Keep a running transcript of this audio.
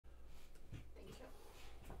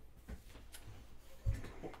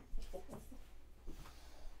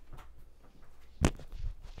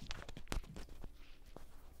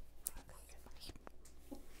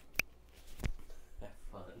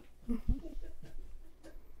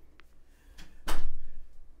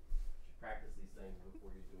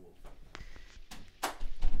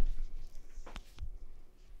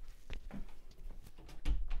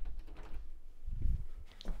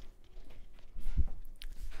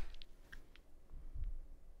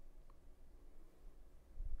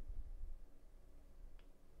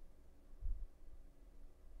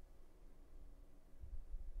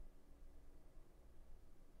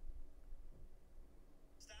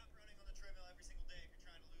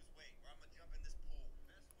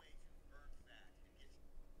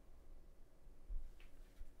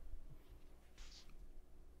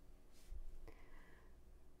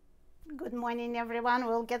morning, everyone.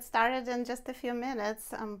 We'll get started in just a few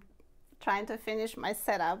minutes. I'm trying to finish my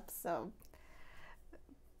setup, so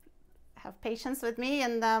have patience with me.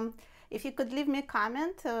 And if you could leave me a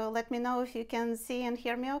comment, let me know if you can see and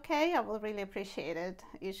hear me okay. I will really appreciate it.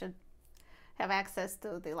 You should have access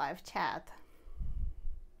to the live chat.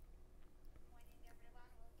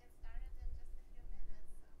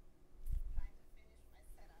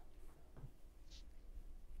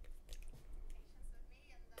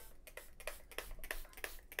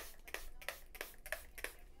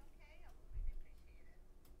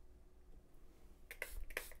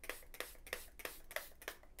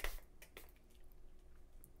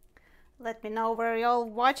 Let me know where you're all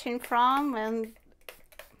watching from and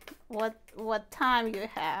what time you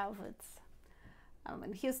have. I'm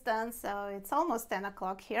in Houston, so it's almost 10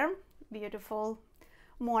 o'clock here. Beautiful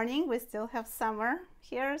morning. We still have summer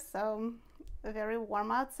here, so very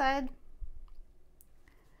warm outside.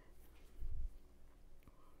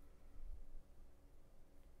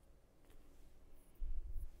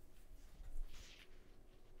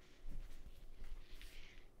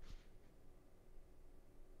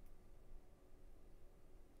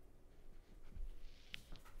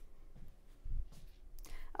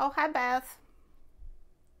 Oh, hi, Beth.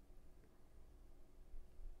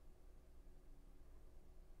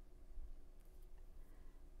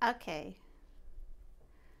 Okay.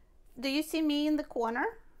 Do you see me in the corner?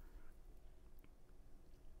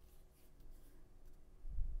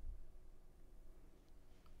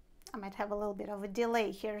 I might have a little bit of a delay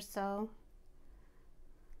here, so.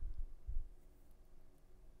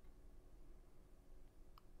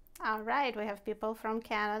 All right, we have people from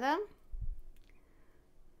Canada.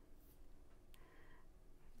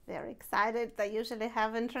 Very excited. I usually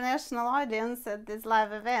have international audience at these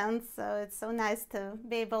live events, so it's so nice to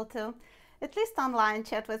be able to, at least online,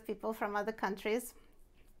 chat with people from other countries.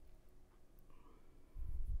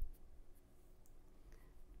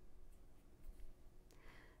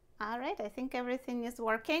 All right, I think everything is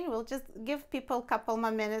working. We'll just give people a couple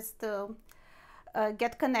more minutes to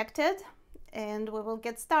get connected, and we will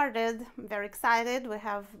get started. I'm very excited. We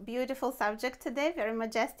have beautiful subject today, very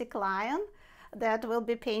majestic lion that we'll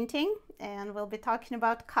be painting, and we'll be talking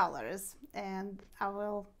about colors. And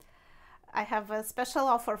I have a special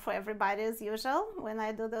offer for everybody as usual. When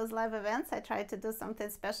I do those live events, I try to do something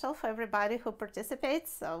special for everybody who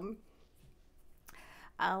participates. So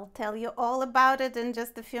I'll tell you all about it in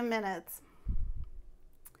just a few minutes.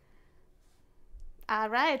 All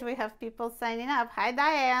right, we have people signing up. Hi,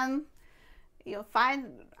 Diane. You'll find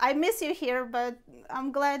I miss you here, but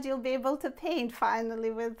I'm glad you'll be able to paint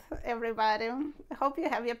finally with everybody. I hope you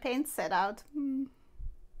have your paint set out.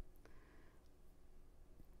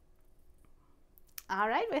 All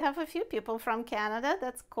right, we have a few people from Canada.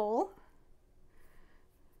 That's cool.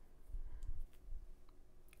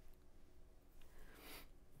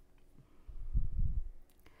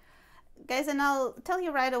 Guys, and I'll tell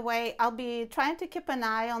you right away, I'll be trying to keep an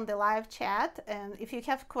eye on the live chat, and if you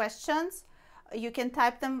have questions, you can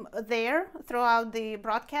type them there throughout the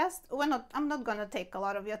broadcast. I'm not going to take a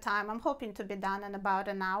lot of your time. I'm hoping to be done in about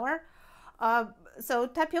an hour. So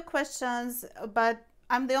type your questions, but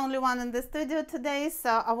I'm the only one in the studio today,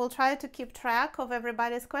 so I will try to keep track of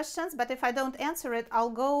everybody's questions. But if I don't answer it, I'll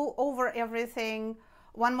go over everything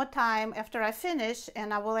one more time after I finish,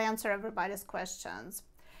 and I will answer everybody's questions.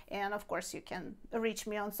 And of course, you can reach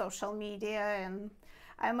me on social media, and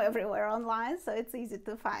I'm everywhere online, so it's easy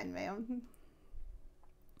to find me.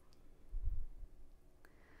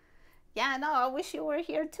 Yeah, no, I wish you were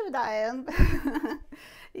here too, Diane.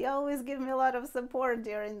 You always give me a lot of support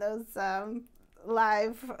during those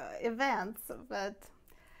live events, but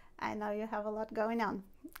I know you have a lot going on.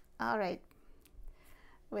 All right.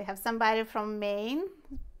 We have somebody from Maine,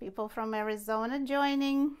 people from Arizona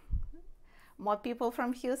joining, more people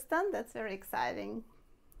from Houston. That's very exciting.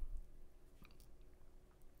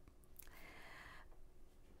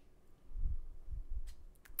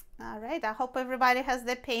 All right, I hope everybody has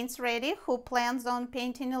their paints ready who plans on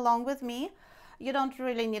painting along with me. You don't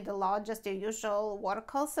really need a lot, just your usual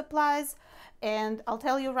watercolor supplies. And I'll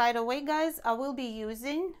tell you right away, guys, I will be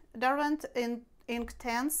using Derwent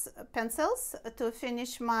Inktense pencils to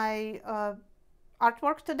finish my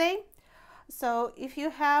artwork today. So if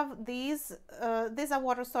you have these are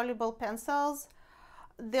water-soluble pencils.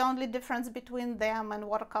 The only difference between them and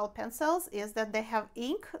watercolor pencils is that they have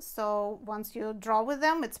ink, so once you draw with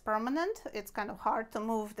them, it's permanent. It's kind of hard to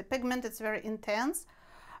move the pigment. It's very intense.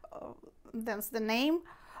 That's the name.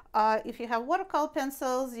 If you have watercolor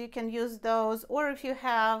pencils, you can use those, or if you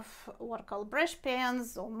have watercolor brush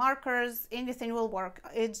pens or markers, anything will work.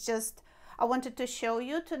 It's just I wanted to show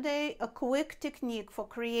you today a quick technique for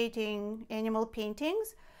creating animal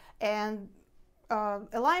paintings, and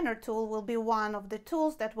a liner tool will be one of the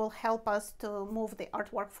tools that will help us to move the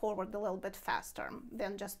artwork forward a little bit faster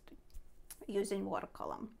than just using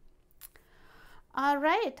watercolor. All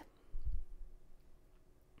right.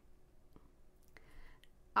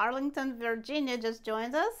 Arlington, Virginia just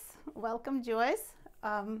joined us. Welcome, Joyce.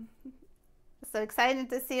 So excited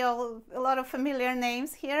to see a lot of familiar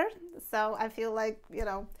names here. So I feel like, you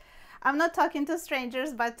know, I'm not talking to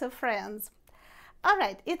strangers, but to friends. All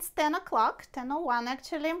right, it's 10 o'clock, 10:01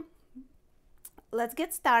 actually. Let's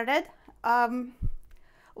get started.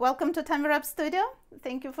 Welcome to Time Up Studio.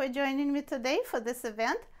 Thank you for joining me today for this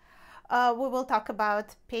event. We will talk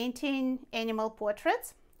about painting animal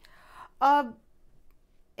portraits.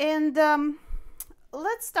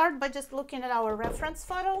 Let's start by just looking at our reference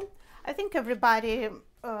photo. I think everybody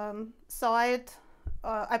saw it.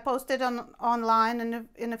 I posted online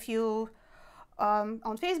in a few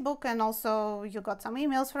on Facebook, and also you got some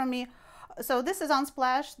emails from me. So this is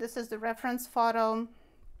Unsplash. This is the reference photo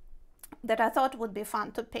that I thought would be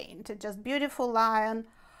fun to paint. It's just beautiful lion.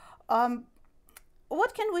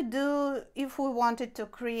 What can we do if we wanted to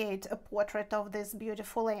create a portrait of this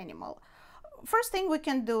beautiful animal? First thing we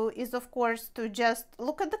can do is, of course, to just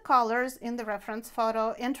look at the colors in the reference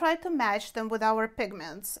photo and try to match them with our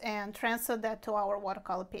pigments and transfer that to our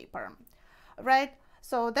watercolor paper, right?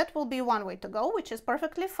 So that will be one way to go, which is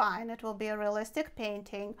perfectly fine. It will be a realistic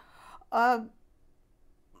painting. Kind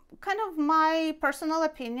of my personal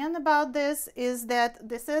opinion about this is that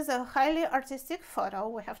this is a highly artistic photo.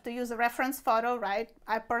 We have to use a reference photo, right?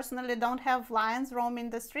 I personally don't have lions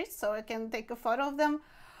roaming the streets, so I can take a photo of them.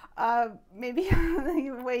 Maybe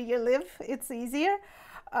where you live it's easier,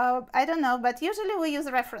 I don't know, but usually we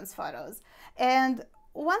use reference photos. And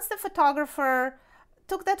once the photographer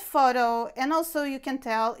took that photo, and also you can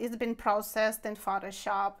tell it's been processed in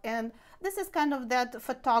Photoshop, and this is kind of that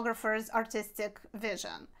photographer's artistic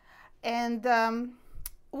vision. And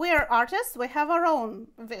we are artists, we have our own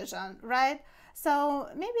vision, right? So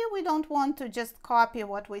maybe we don't want to just copy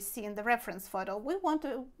what we see in the reference photo. We want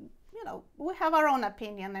to, you know, we have our own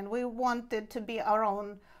opinion, and we want it to be our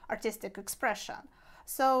own artistic expression.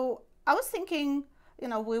 So I was thinking, you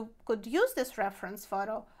know, we could use this reference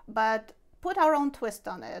photo, but put our own twist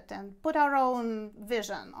on it and put our own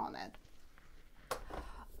vision on it.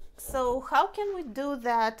 So how can we do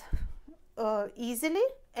that easily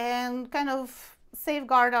and kind of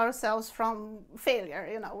safeguard ourselves from failure?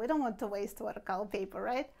 You know, we don't want to waste watercolor paper,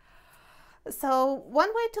 right? So one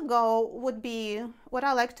way to go would be, what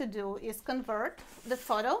I like to do is convert the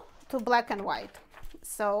photo to black and white.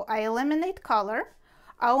 So I eliminate color,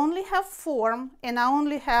 I only have form, and I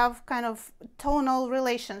only have kind of tonal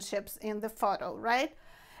relationships in the photo, right?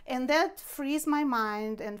 And that frees my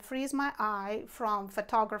mind and frees my eye from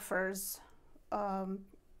photographer's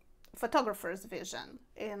vision,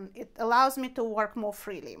 and it allows me to work more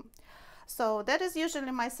freely. So that is usually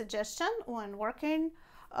my suggestion when working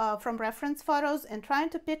from reference photos and trying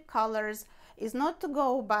to pick colors, is not to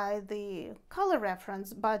go by the color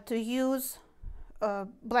reference, but to use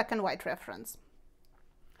black and white reference.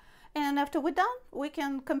 And after we're done, we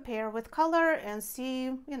can compare with color and see,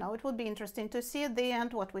 you know, it would be interesting to see at the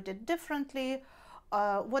end what we did differently,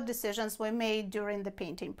 what decisions we made during the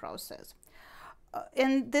painting process.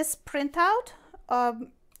 In this printout, I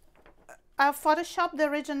photoshopped the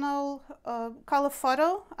original color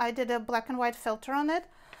photo. I did a black and white filter on it,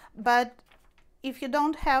 but if you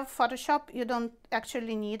don't have Photoshop, you don't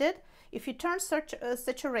actually need it. If you turn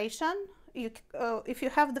saturation, if you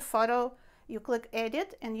have the photo, you click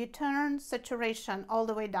edit and you turn saturation all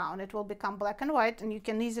the way down. It will become black and white, and you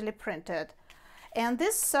can easily print it. And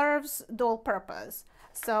this serves dual purpose.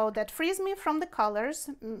 So that frees me from the colors.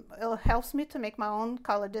 It helps me to make my own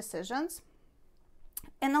color decisions.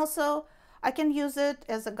 And also I can use it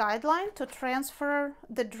as a guideline to transfer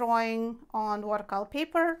the drawing on watercolor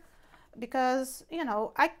paper, because, you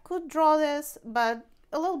know, I could draw this, but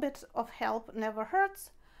a little bit of help never hurts.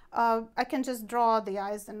 I can just draw the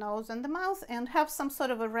eyes, the nose, and the mouth and have some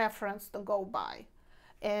sort of a reference to go by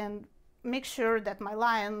and make sure that my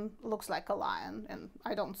lion looks like a lion and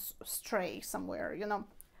I don't stray somewhere, you know.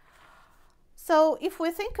 So if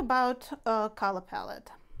we think about a color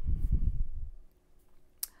palette,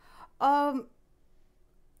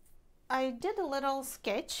 I did a little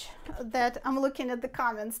sketch that I'm looking at the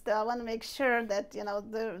comments, though. I want to make sure that, you know,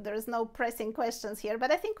 there's no pressing questions here,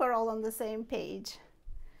 but I think we're all on the same page.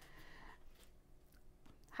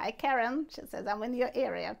 Hi, Karen. She says, I'm in your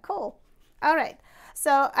area. Cool. All right.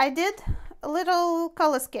 So I did a little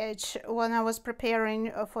color sketch when I was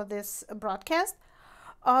preparing for this broadcast.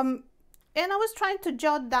 And I was trying to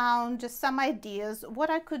jot down just some ideas what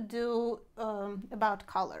I could do about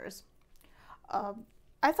colors.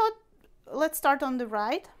 I thought, let's start on the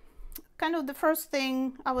right. Kind of the first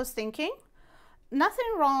thing I was thinking, nothing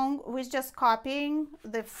wrong with just copying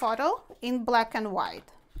the photo in black and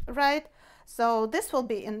white, right? So this will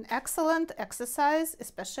be an excellent exercise,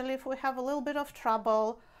 especially if we have a little bit of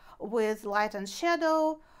trouble with light and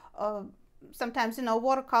shadow. Sometimes, you know,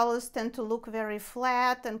 watercolors tend to look very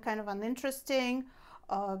flat and kind of uninteresting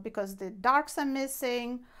because the darks are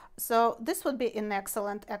missing. So this would be an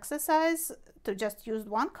excellent exercise to just use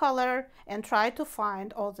one color and try to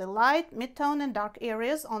find all the light, mid-tone and dark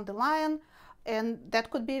areas on the line, and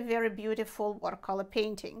that could be a very beautiful watercolor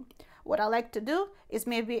painting. What I like to do is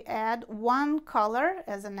maybe add one color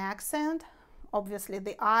as an accent. Obviously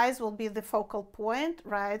the eyes will be the focal point,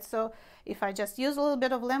 right? So if I just use a little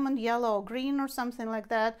bit of lemon yellow or green or something like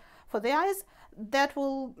that for the eyes, that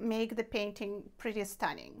will make the painting pretty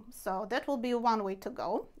stunning. So that will be one way to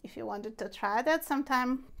go. If you wanted to try that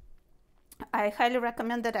sometime, I highly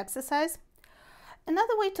recommend that exercise.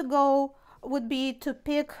 Another way to go would be to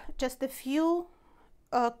pick just a few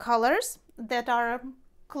colors that are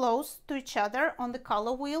close to each other on the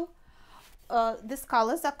color wheel. These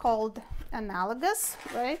colors are called analogous,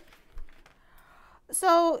 right?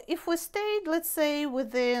 So if we stayed, let's say,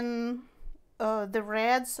 within the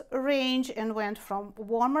reds range and went from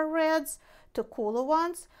warmer reds to cooler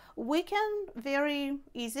ones, we can very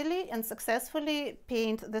easily and successfully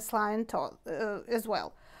paint this line as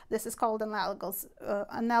well. This is called analogous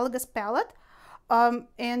palette.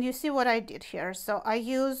 And you see what I did here. So I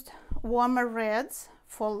used warmer reds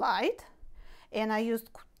for light, and I used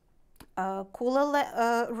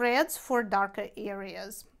cooler reds for darker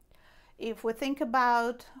areas. If we think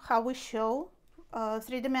about how we show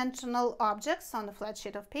three-dimensional objects on a flat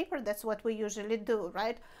sheet of paper, that's what we usually do,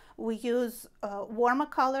 right? We use warmer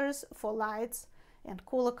colors for lights and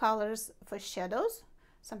cooler colors for shadows.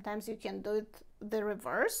 Sometimes you can do it the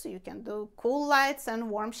reverse. You can do cool lights and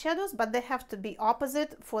warm shadows, but they have to be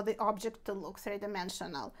opposite for the object to look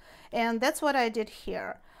three-dimensional. And that's what I did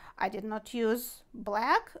here. I did not use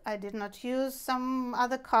black. I did not use some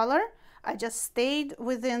other color. I just stayed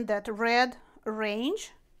within that red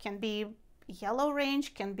range. Can be yellow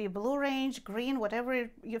range, can be blue range, green, whatever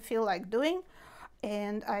you feel like doing.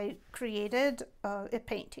 And I created a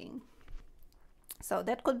painting. So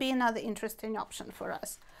that could be another interesting option for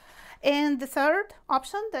us. And the third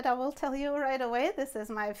option that I will tell you right away, this is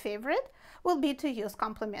my favorite, will be to use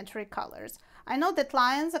complementary colors. I know that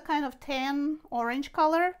lions are kind of tan orange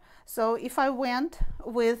color. So if I went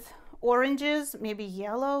with oranges, maybe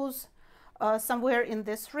yellows, somewhere in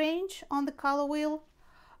this range on the color wheel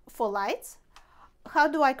for lights, how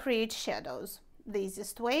do I create shadows? The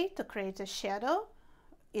easiest way to create a shadow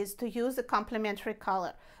is to use a complementary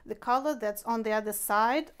color, the color that's on the other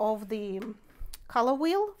side of the color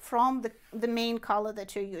wheel from the main color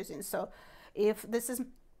that you're using. So if this is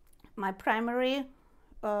my primary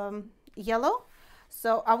yellow,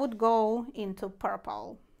 so I would go into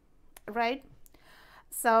purple, right?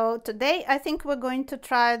 So today I think we're going to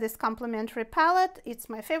try this complementary palette. It's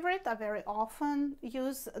my favorite. I very often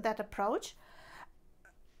use that approach.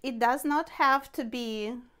 It does not have to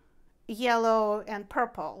be yellow and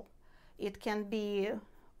purple. It can be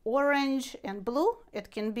orange and blue. It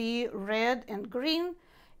can be red and green.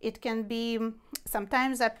 It can be,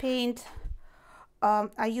 sometimes I paint,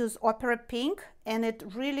 I use opera pink, and it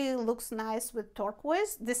really looks nice with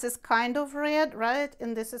turquoise. This is kind of red, right?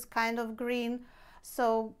 And this is kind of green.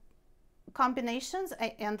 So combinations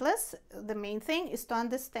are endless. The main thing is to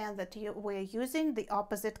understand that we're using the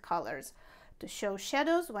opposite colors. To show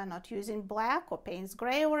shadows, we're not using black or Payne's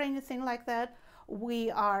gray or anything like that.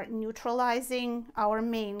 We are neutralizing our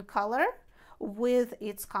main color with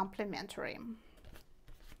its complementary.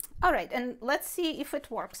 All right, and let's see if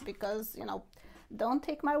it works, because, you know, don't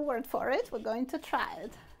take my word for it. We're going to try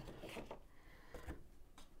it.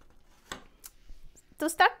 To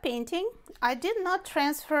start painting, I did not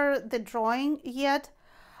transfer the drawing yet.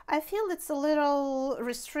 I feel it's a little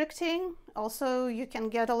restricting. Also, you can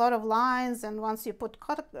get a lot of lines, and once you put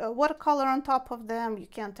watercolor on top of them, you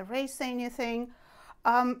can't erase anything.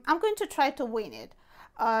 I'm going to try to wing it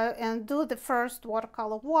and do the first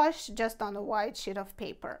watercolor wash just on a white sheet of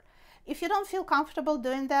paper. If you don't feel comfortable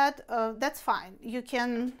doing that, that's fine. You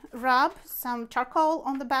can rub some charcoal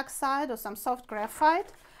on the back side or some soft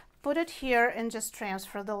graphite, put it here, and just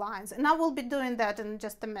transfer the lines. And I will be doing that in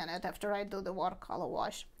just a minute after I do the watercolor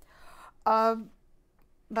wash.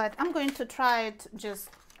 But I'm going to try it just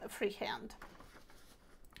freehand.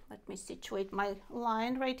 Let me situate my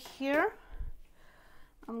line right here.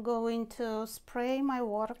 I'm going to spray my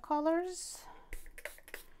watercolors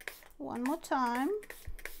one more time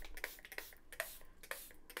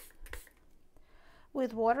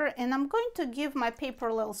with water, and I'm going to give my paper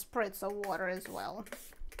a little spritz of water as well.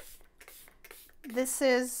 This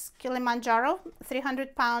is Kilimanjaro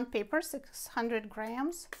 300-pound paper, 600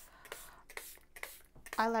 grams.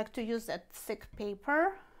 I like to use that thick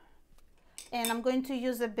paper, and I'm going to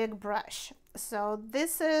use a big brush. So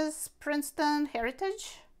this is Princeton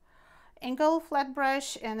Heritage angle flat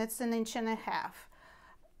brush, and it's 1.5 inches.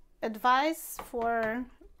 Advice for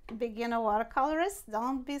beginner watercolorists: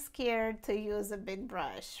 don't be scared to use a big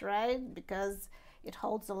brush, right? Because it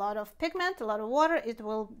holds a lot of pigment, a lot of water. It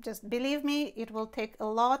will, just believe me, it will take a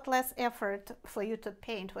lot less effort for you to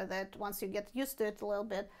paint with it once you get used to it a little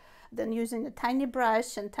bit than using a tiny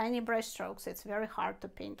brush and tiny brush strokes. It's very hard to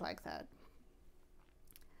paint like that.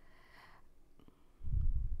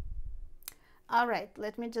 All right,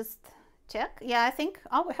 let me just check. Yeah, I think,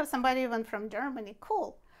 oh, we have somebody even from Germany.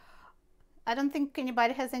 Cool. I don't think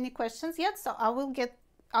anybody has any questions yet, so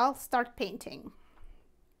I'll start painting.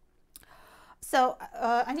 So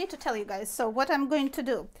I need to tell you guys, so what I'm going to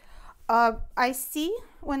do, I see,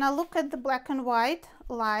 when I look at the black and white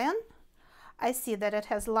lion, I see that it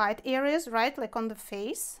has light areas, right, like on the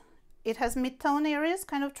face. It has mid-tone areas,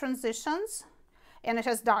 kind of transitions, and it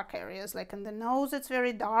has dark areas, like in the nose it's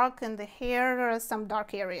very dark, and the hair there are some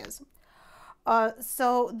dark areas.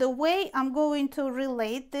 So the way I'm going to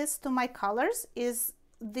relate this to my colors is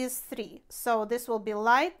these three. So this will be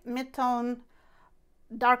light, mid-tone,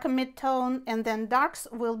 darker mid-tone, and then darks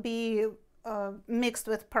will be mixed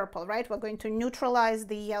with purple, right? We're going to neutralize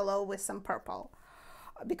the yellow with some purple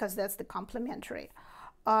because that's the complementary.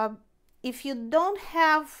 If you don't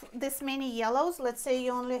have this many yellows, let's say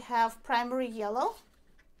you only have primary yellow,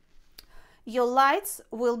 your lights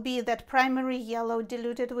will be that primary yellow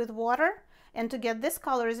diluted with water. And to get this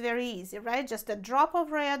color is very easy, right? Just a drop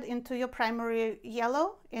of red into your primary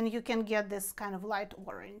yellow, and you can get this kind of light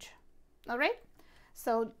orange. All right?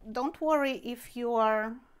 So don't worry if you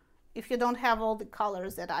don't have all the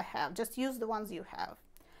colors that I have. Just use the ones you have.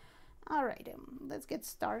 All right, let's get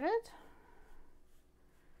started.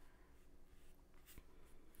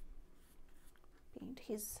 Paint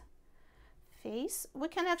his face. We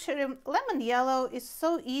can actually, lemon yellow is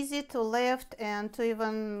so easy to lift and to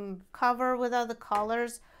even cover with other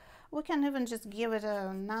colors. We can even just give it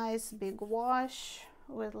a nice big wash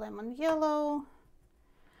with lemon yellow.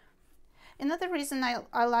 Another reason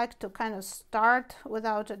I like to kind of start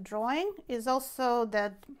without a drawing is also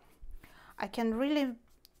that I can really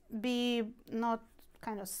be not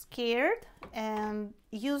kind of scared and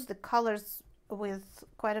use the colors with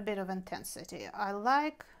quite a bit of intensity. I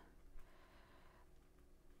like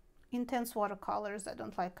intense watercolors. I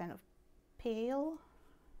don't like kind of pale,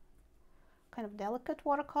 kind of delicate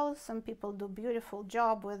watercolors. Some people do beautiful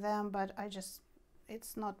job with them, but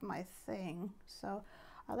it's not my thing. So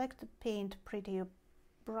I like to paint pretty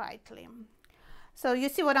brightly. So you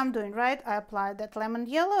see what I'm doing, right? I applied that lemon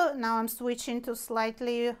yellow. Now I'm switching to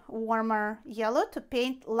slightly warmer yellow to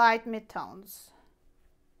paint light midtones.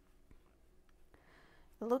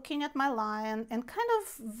 Looking at my line and kind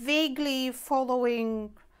of vaguely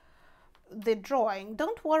following the drawing.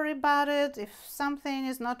 Don't worry about it. If something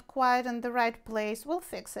is not quite in the right place, we'll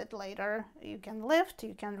fix it later. You can lift,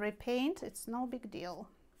 you can repaint. It's no big deal.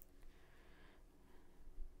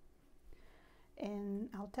 And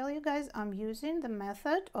I'll tell you guys, I'm using the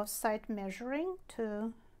method of sight measuring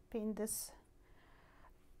to paint this,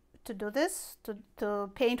 to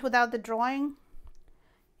paint without the drawing.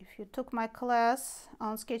 If you took my class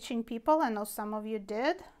on sketching people, I know some of you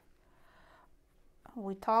did.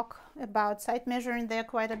 We talk about sight measuring there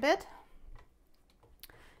quite a bit.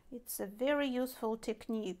 It's a very useful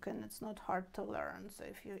technique and it's not hard to learn. So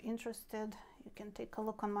if you're interested, you can take a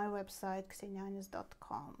look on my website,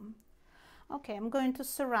 ksenianis.com. Okay, I'm going to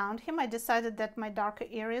surround him. I decided that my darker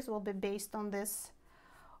areas will be based on this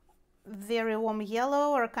very warm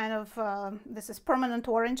yellow, or kind of, this is permanent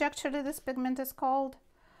orange actually, this pigment is called.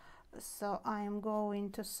 So I am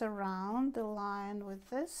going to surround the line with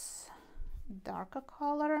this darker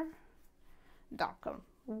color,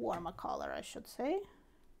 warmer color, I should say.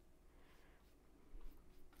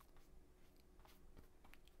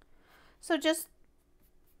 So just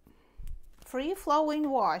free flowing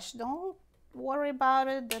wash. Don't worry about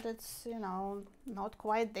it that it's, you know, not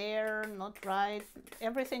quite there, not right.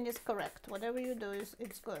 Everything is correct. Whatever you do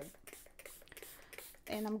it's good.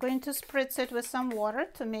 And I'm going to spritz it with some water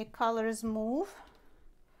to make colors move.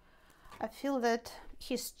 I feel that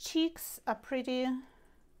his cheeks are pretty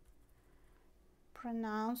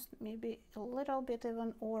pronounced, maybe a little bit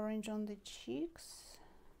even orange on the cheeks.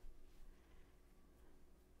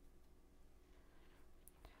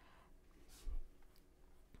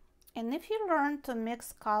 And if you learn to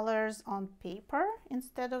mix colors on paper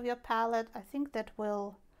instead of your palette, I think that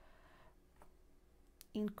will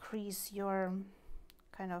increase your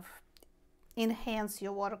kind of enhance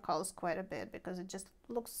your watercolors quite a bit, because it just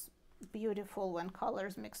looks beautiful when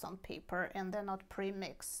colors mix on paper and they're not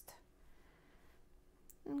pre-mixed.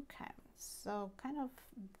 Okay, so kind of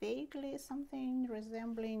vaguely something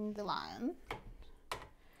resembling the lion.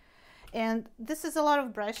 And this is a lot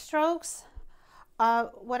of brush strokes.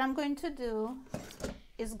 What I'm going to do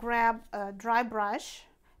is grab a dry brush.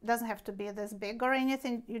 It doesn't have to be this big or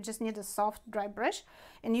anything. You just need a soft dry brush,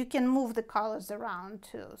 and you can move the colors around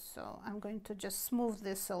too. So I'm going to just smooth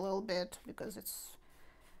this a little bit because it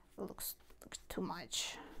looks too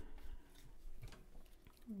much.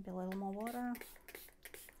 Maybe a little more water.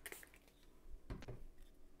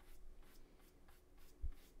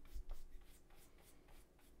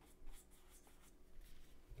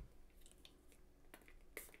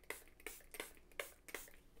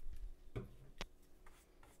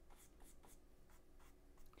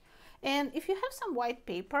 And if you have some white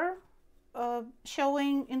paper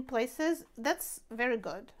showing in places, that's very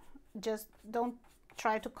good. Just don't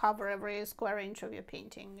try to cover every square inch of your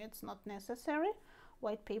painting. It's not necessary.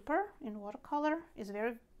 White paper in watercolor is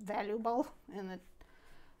very valuable, and it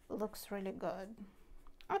looks really good.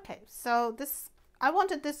 Okay, so I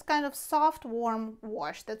wanted this kind of soft, warm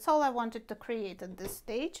wash. That's all I wanted to create at this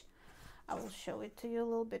stage. I will show it to you a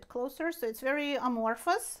little bit closer. So it's very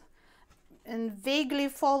amorphous and vaguely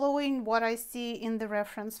following what I see in the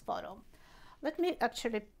reference photo. Let me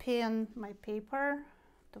actually pin my paper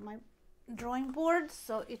to my drawing board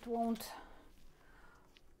so it won't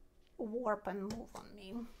warp and move on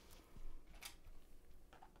me.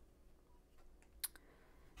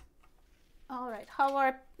 All right, how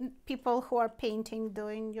are people who are painting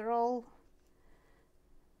doing? You're all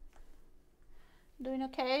doing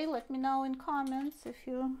okay? Let me know in comments if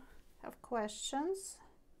you have questions.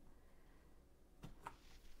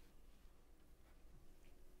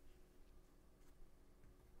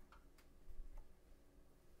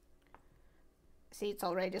 See, it's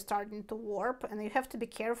already starting to warp, and you have to be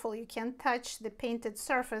careful. You can't touch the painted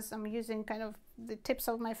surface. I'm using kind of the tips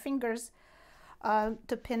of my fingers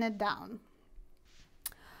to pin it down.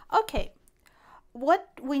 Okay, what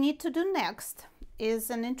we need to do next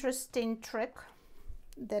is an interesting trick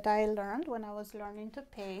that I learned when I was learning to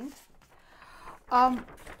paint.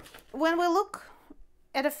 When we look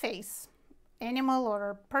at a face, animal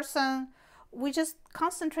or a person, we just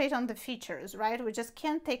concentrate on the features, right? We just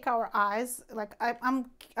can't take our eyes, like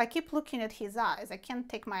I keep looking at his eyes. I can't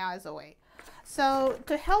take my eyes away. So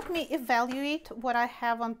to help me evaluate what I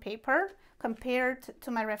have on paper compared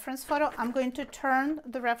to my reference photo, I'm going to turn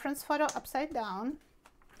the reference photo upside down,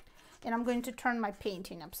 and I'm going to turn my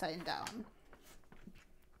painting upside down.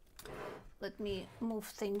 Let me move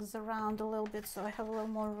things around a little bit so I have a little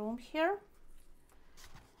more room here.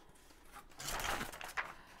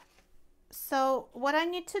 So what I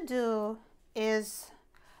need to do is,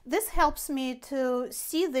 this helps me to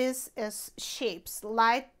see this as shapes,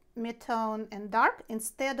 light, mid-tone, and dark,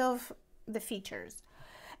 instead of the features.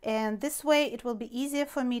 And this way it will be easier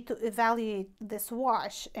for me to evaluate this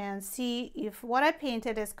wash and see if what I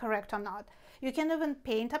painted is correct or not. You can even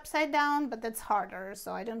paint upside down, but that's harder,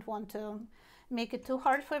 so I don't want to make it too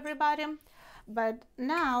hard for everybody. But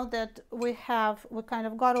now that we kind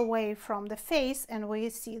of got away from the face and we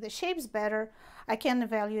see the shapes better, I can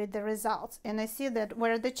evaluate the results. And I see that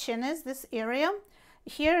where the chin is, this area,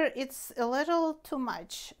 here it's a little too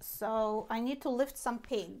much. So I need to lift some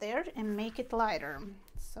paint there and make it lighter.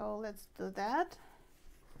 So let's do that.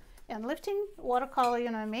 And lifting watercolor,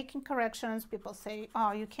 you know, making corrections, people say,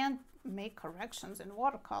 oh, you can't make corrections in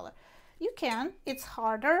watercolor. You can. It's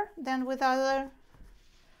harder than with other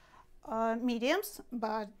mediums,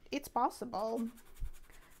 but it's possible.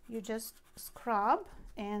 You just scrub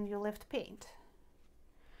and you lift paint,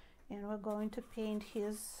 and we're going to paint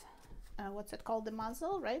his what's it called, the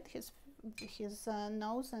muzzle, right? His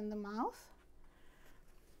nose and the mouth.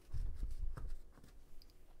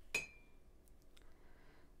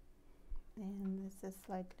 And this is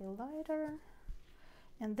slightly lighter,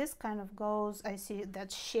 and this kind of goes, I see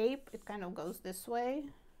that shape, it kind of goes this way,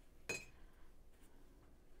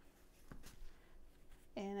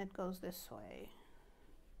 and it goes this way.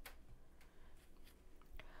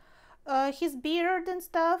 His beard and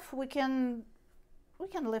stuff, we can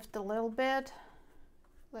lift a little bit,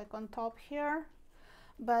 like on top here.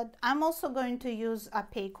 but I'm also going to use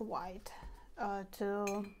opaque white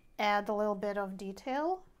to add a little bit of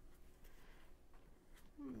detail.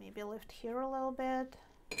 Maybe lift here a little bit.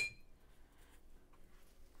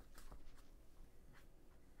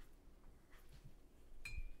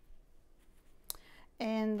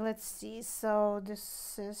 And let's see, so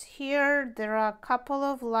this is here. There are a couple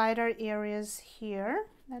of lighter areas here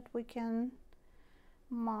that we can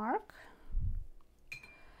mark.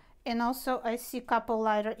 And also I see a couple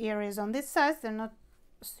lighter areas on this side. They're not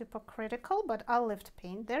super critical, but I'll lift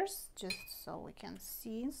paint there just so we can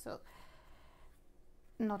see, so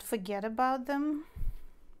not forget about them.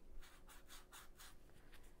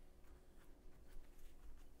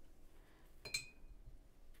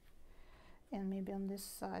 And maybe on this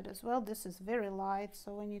side as well. This is very light,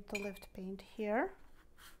 so we need to lift paint here.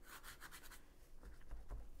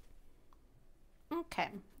 Okay,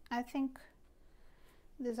 I think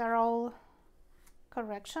these are all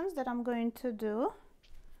corrections that I'm going to do.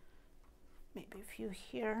 Maybe a few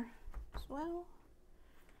here as well.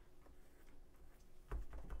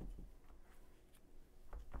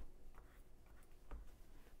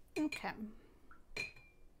 Okay.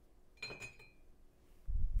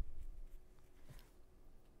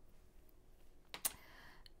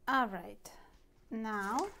 All right,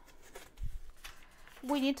 now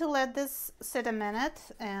we need to let this sit a minute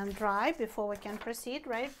and dry before we can proceed,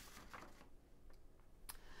 right?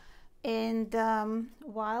 And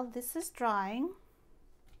while this is drying,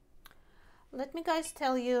 let me guys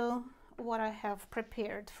tell you what I have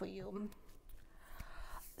prepared for you.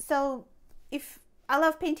 So if I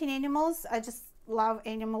love painting animals, I just love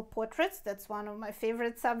animal portraits. That's one of my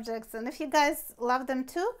favorite subjects. And if you guys love them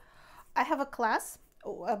too, I have a class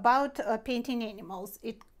about painting animals.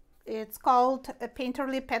 It's called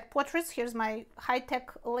Painterly Pet Portraits. Here's my high-tech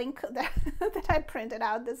link that I printed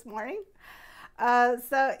out this morning.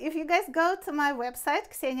 So if you guys go to my website,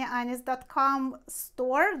 kseniaanis.com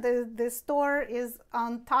store, the store is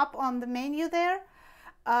on top on the menu there.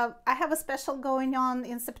 I have a special going on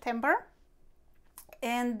in September,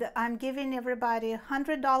 and I'm giving everybody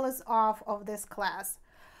 $100 off of this class.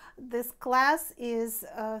 This class is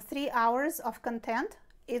 3 hours of content.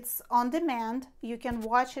 It's on demand. You can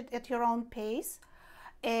watch it at your own pace,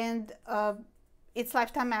 and it's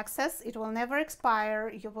lifetime access. It will never expire.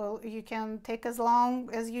 You can take as long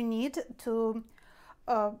as you need to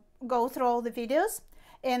go through all the videos.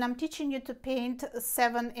 And I'm teaching you to paint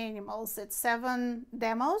 7 animals. It's 7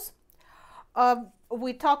 demos.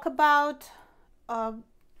 We talk about,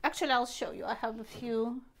 actually I'll show you. I have a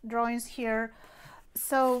few drawings here.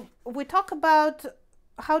 So we talk about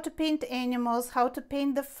how to paint animals, how to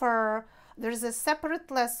paint the fur. There's a separate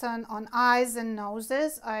lesson on eyes and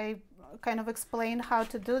noses. I kind of explain how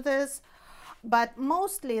to do this, but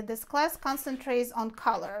mostly this class concentrates on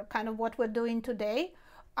color, kind of what we're doing today.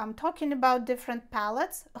 I'm talking about different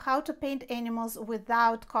palettes, how to paint animals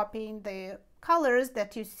without copying the colors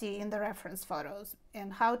that you see in the reference photos,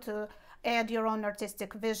 and how to add your own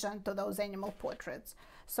artistic vision to those animal portraits.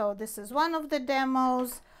 So this is one of the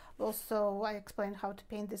demos. Also, I explained how to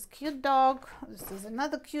paint this cute dog. This is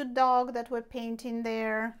another cute dog that we're painting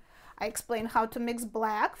there. I explained how to mix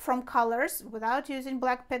black from colors without using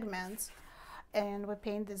black pigments. And we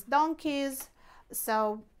paint these donkeys.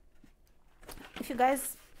 So if you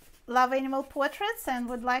guys love animal portraits and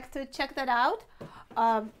would like to check that out,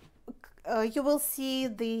 you will see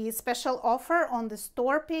the special offer on the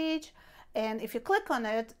store page. And if you click on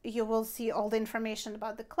it, you will see all the information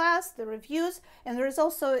about the class, the reviews, and there is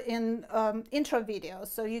also an intro video.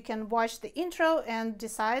 So you can watch the intro and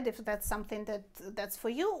decide if that's something that's for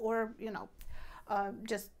you, or, you know,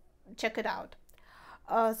 just check it out.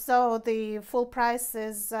 So the full price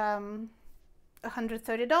is $130,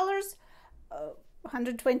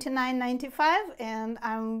 $129.95, and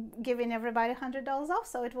I'm giving everybody $100 off,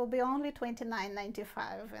 so it will be only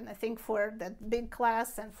 $29.95. And I think for that big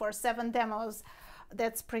class and for 7 demos,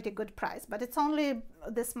 that's pretty good price. But it's only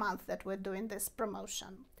this month that we're doing this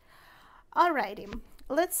promotion. Alrighty,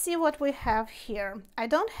 let's see what we have here. I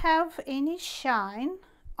don't have any shine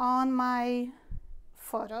on my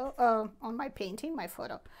photo, on my painting, my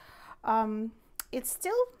photo. It's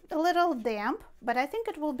still a little damp, but I think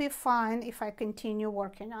it will be fine if I continue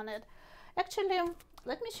working on it. Actually,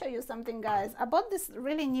 let me show you something, guys. I bought this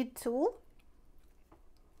really neat tool.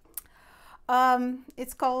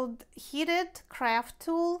 It's called Heated Craft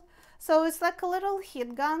Tool. So it's like a little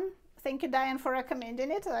heat gun. Thank you, Diane, for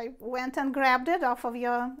recommending it. I went and grabbed it off of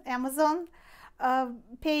your Amazon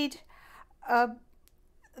page.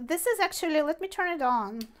 This is actually, let me turn it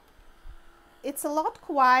on. It's a lot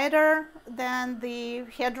quieter than the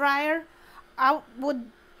hairdryer.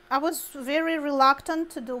 I was very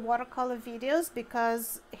reluctant to do watercolor videos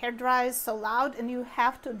because hair dry is so loud and you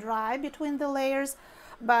have to dry between the layers,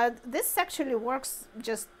 but this actually works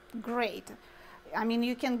just great. I mean,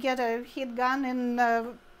 you can get a heat gun in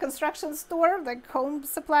a construction store, like home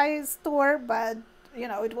supply store, but you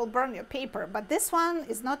know, it will burn your paper. But this one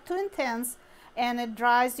is not too intense and it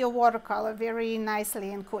dries your watercolor very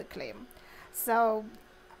nicely and quickly. So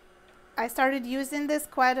I started using this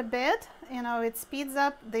quite a bit. You know, it speeds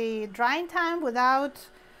up the drying time without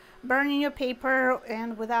burning your paper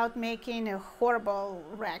and without making a horrible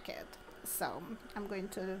racket. So I'm going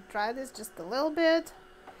to dry this just a little bit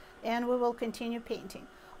and we will continue painting.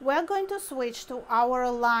 We're going to switch to our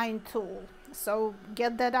line tool. So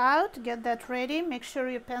get that out, get that ready. Make sure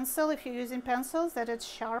your pencil, if you're using pencils, that it's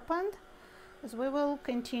sharpened, as we will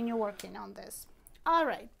continue working on this. All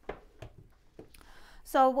right.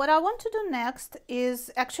 So what I want to do next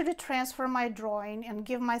is actually transfer my drawing and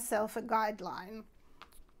give myself a guideline.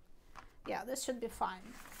 Yeah, this should be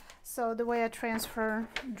fine. So the way I transfer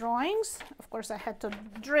drawings, of course I had to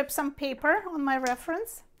drip some paper on my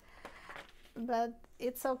reference, but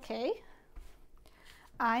it's okay.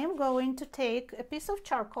 I am going to take a piece of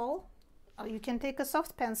charcoal, or you can take a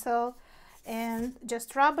soft pencil and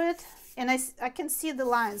just rub it, and I can see the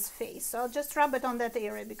lines face, so I'll just rub it on that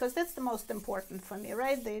area because that's the most important for me,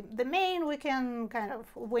 right? The main, we can kind of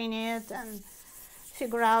wing it and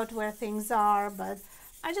figure out where things are, but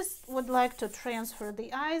I just would like to transfer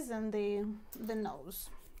the eyes and the nose.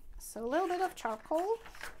 So a little bit of charcoal.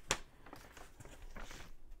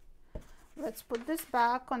 Let's put this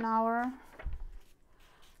back on our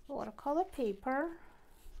watercolor paper.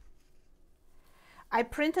 I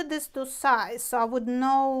printed this to size so I would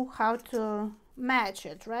know how to match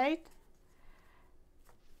it, right?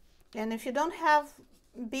 And if you don't have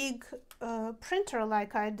big printer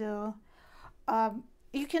like I do,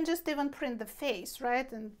 you can just even print the face, right,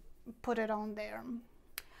 and put it on there.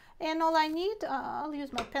 And all I need, I'll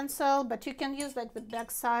use my pencil, but you can use like the back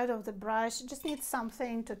side of the brush. You just need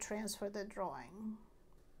something to transfer the drawing.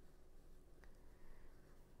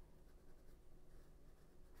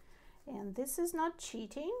 And this is not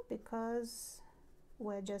cheating because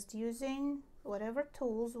we're just using whatever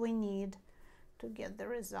tools we need to get the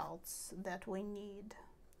results that we need.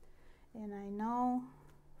 And I know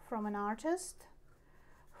from an artist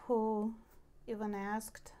who even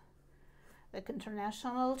asked like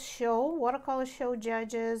international watercolor show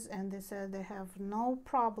judges, and they said they have no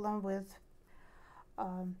problem with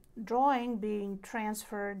drawing being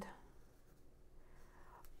transferred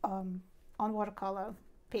on watercolor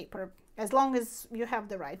paper, as long as you have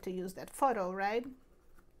the right to use that photo, right?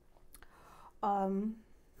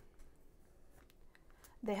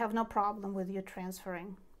 They have no problem with you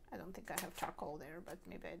transferring. I don't think I have charcoal there, but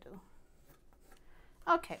maybe I do.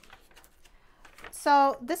 Okay,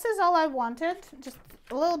 so this is all I wanted, just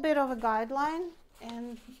a little bit of a guideline.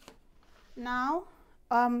 And now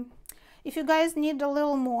if you guys need a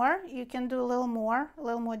little more, you can do a little more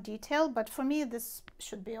detail, but for me this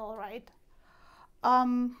should be all right.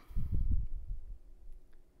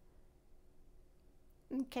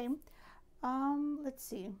 Okay, let's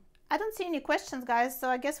see. I don't see any questions, guys, so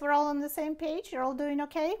I guess we're all on the same page. You're all doing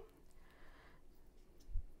okay?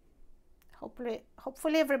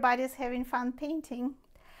 Hopefully everybody's having fun painting.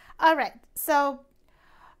 All right, so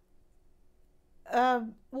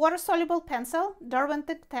water soluble pencil, Derwent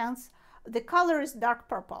pens. The color is dark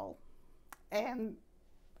purple, and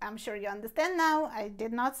I'm sure you understand now, I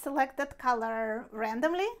did not select that color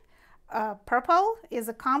randomly. Purple is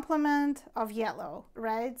a complement of yellow,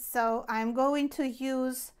 right? So I'm going to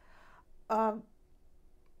use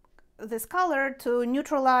this color to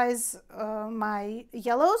neutralize my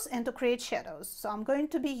yellows and to create shadows. So I'm going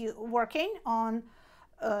to be working on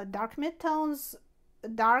dark midtones,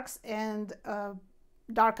 darks, and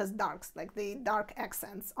darkest darks, like the dark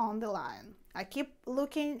accents on the line. I keep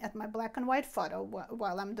looking at my black and white photo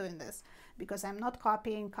while I'm doing this because I'm not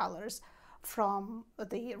copying colors from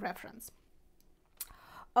the reference.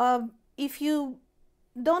 If you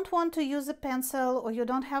don't want to use a pencil or you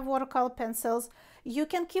don't have watercolor pencils, you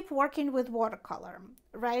can keep working with watercolor,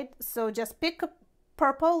 right? So just pick a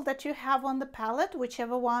purple that you have on the palette,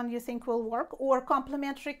 whichever one you think will work, or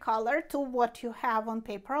complementary color to what you have on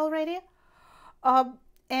paper already.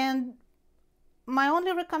 And my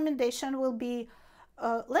only recommendation will be,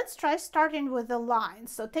 let's try starting with the line.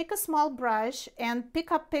 So take a small brush and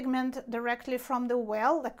pick up pigment directly from the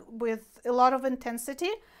well, like with a lot of intensity,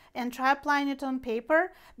 and try applying it on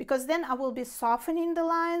paper, because then I will be softening the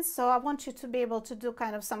lines. So I want you to be able to do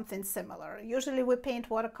kind of something similar. Usually we paint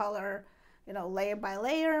watercolor you know, layer by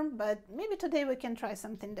layer, but maybe today we can try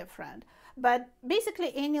something different. But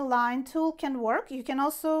basically any line tool can work. You can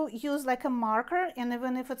also use like a marker, and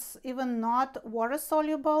even if it's even not water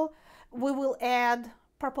soluble, we will add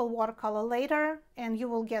purple watercolor later and you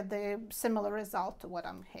will get the similar result to what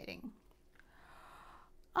I'm hitting.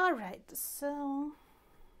 All right, so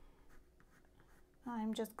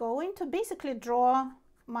I'm just going to basically draw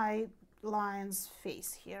my lion's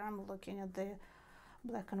face here. I'm looking at the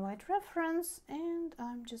black and white reference and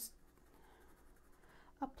I'm just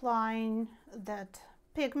applying that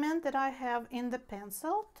pigment that I have in the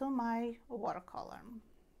pencil to my watercolor.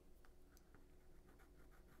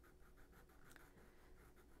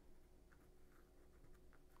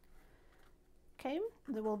 Okay,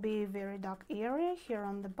 there will be a very dark area here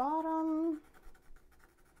on the bottom.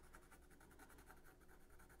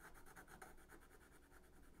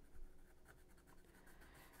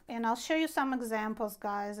 And I'll show you some examples,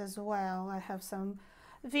 guys, as well. I have some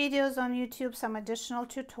videos on YouTube, some additional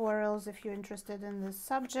tutorials if you're interested in this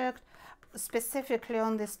subject, specifically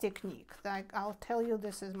on this technique. Like, I'll tell you,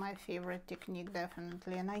 this is my favorite technique,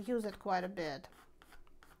 definitely, and I use it quite a bit.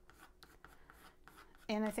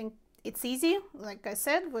 And I think it's easy. Like I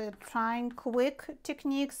said, we're trying quick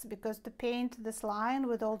techniques because to paint this line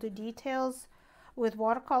with all the details with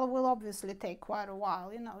watercolor will obviously take quite a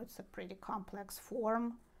while. You know, it's a pretty complex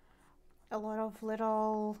form. A lot of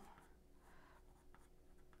little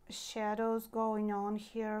shadows going on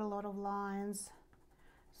here, a lot of lines,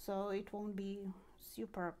 so it won't be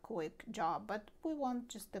super quick job, but we want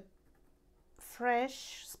just a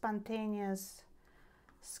fresh, spontaneous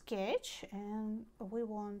sketch, and we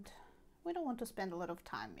don't want to spend a lot of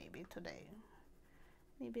time maybe today.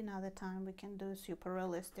 Maybe another time we can do super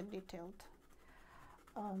realistic, detailed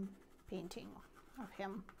painting of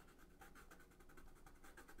him.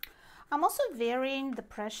 I'm also varying the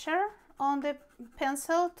pressure on the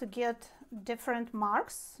pencil to get different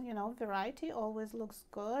marks. You know, variety always looks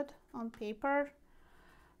good on paper.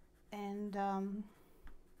 And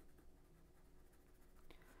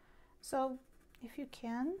so if you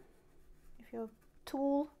can, if your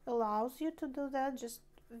tool allows you to do that, just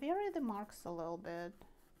vary the marks a little bit.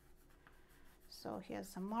 So he has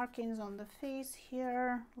some markings on the face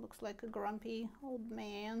here. Looks like a grumpy old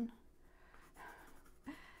man.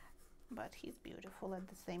 But he's beautiful at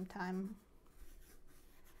the same time.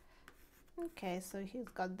 Okay, so he's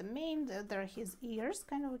got the mane. There are his ears,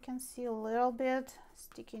 kind of, we can see a little bit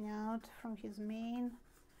sticking out from his mane.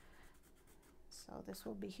 So this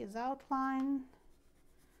will be his outline.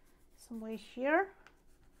 Somewhere here.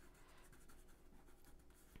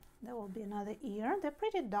 There will be another ear. They're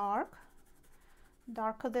pretty dark,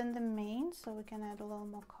 darker than the mane, so we can add a little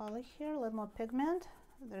more color here, a little more pigment.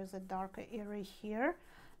 There's a darker area here.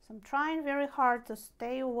 So I'm trying very hard to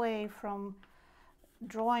stay away from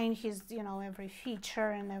drawing his, you know, every feature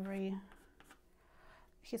and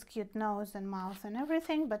his cute nose and mouth and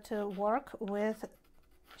everything, but to work with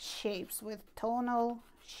shapes, with tonal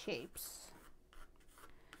shapes.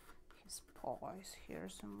 His paw is here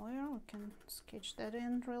somewhere. We can sketch that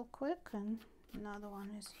in real quick, and another one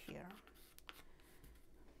is here.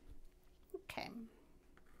 Okay.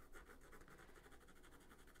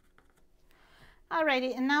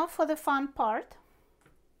 Alrighty, and now for the fun part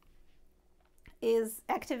is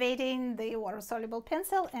activating the water-soluble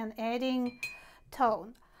pencil and adding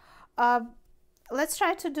tone. Let's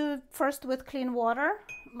try to do it first with clean water.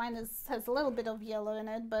 Mine has a little bit of yellow in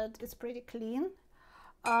it, but it's pretty clean.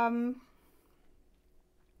 And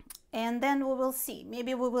then we will see.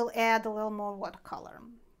 Maybe we will add a little more watercolor.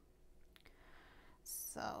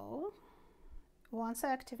 So once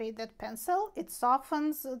I activate that pencil, it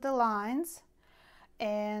softens the lines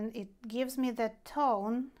and it gives me that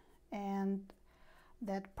tone and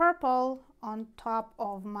that purple on top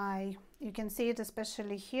of my, you can see it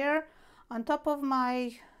especially here, on top of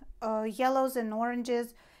my yellows and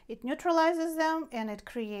oranges. It neutralizes them and it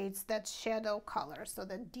creates that shadow color, so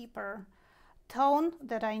the deeper tone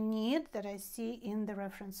that I need, that I see in the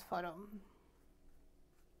reference photo.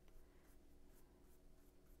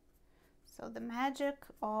 So the magic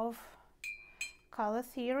of color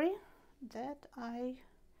theory that I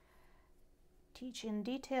teach in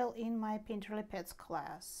detail in my Painterly Pets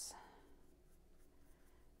class,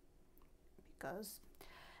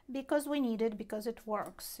 because we need it, because it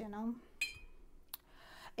works, you know.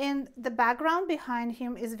 And the background behind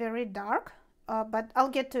him is very dark, but I'll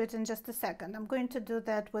get to it in just a second. I'm going to do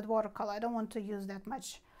that with watercolor. I don't want to use that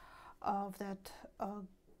much of that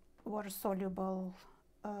water-soluble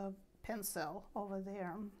pencil over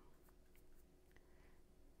there.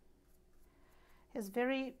 Has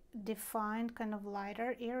very defined kind of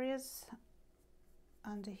lighter areas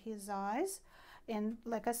under his eyes. And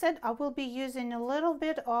like I said, I will be using a little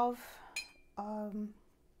bit of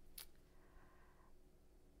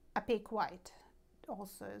opaque white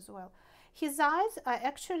also as well. His eyes are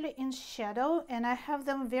actually in shadow and I have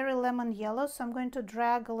them very lemon yellow, so I'm going to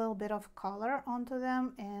drag a little bit of color onto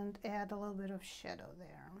them and add a little bit of shadow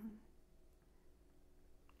there.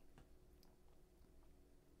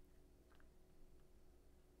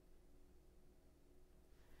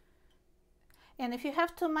 And if you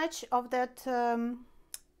have too much of that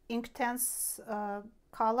Inktense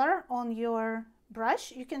color on your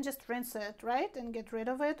brush, you can just rinse it, right, and get rid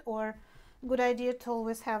of it. Or good idea to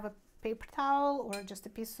always have a paper towel or just a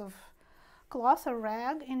piece of cloth or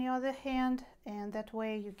rag in your other hand, and that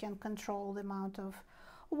way you can control the amount of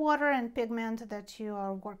water and pigment that you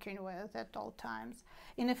are working with at all times.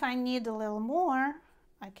 And if I need a little more,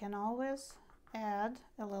 I can always add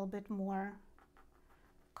a little bit more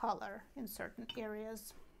color in certain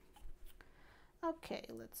areas. Okay,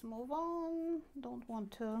 let's move on. Don't want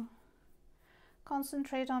to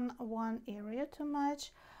concentrate on one area too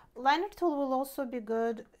much. Liner tool will also be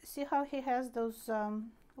good. See how he has those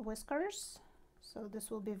whiskers? So this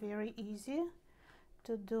will be very easy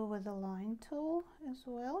to do with the line tool as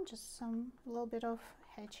well. Just a little bit of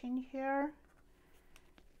hatching here.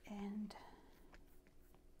 And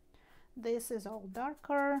this is all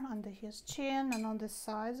darker under his chin and on the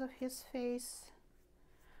sides of his face.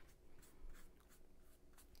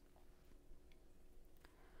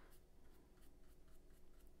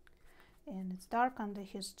 And it's dark under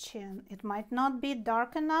his chin. It might not be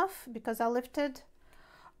dark enough because I lifted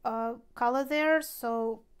color there,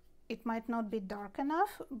 so it might not be dark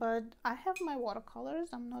enough, but I have my watercolors.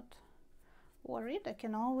 I'm not worried. I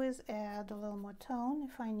can always add a little more tone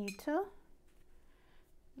if I need to.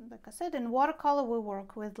 Like I said, in watercolor we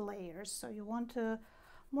work with layers, so you want to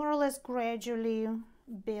more or less gradually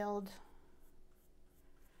build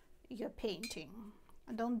your painting.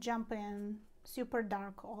 Don't jump in super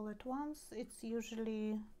dark all at once. It's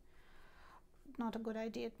usually not a good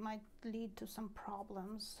idea. It might lead to some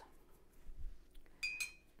problems.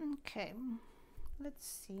 Okay,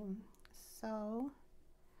 let's see. So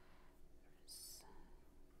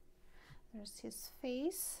there's his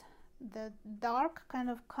face. The dark kind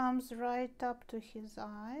of comes right up to his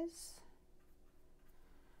eyes.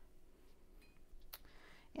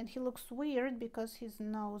 And he looks weird because his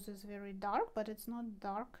nose is very dark, but it's not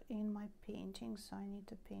dark in my painting, so I need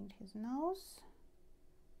to paint his nose.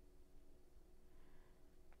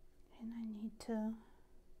 And I need to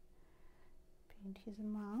paint his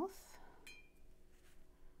mouth.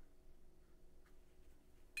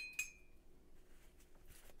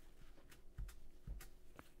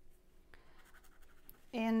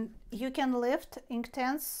 And you can lift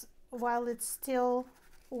Inktense while it's still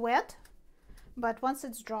wet, but once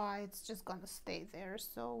it's dry, it's just gonna stay there.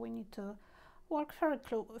 So we need to work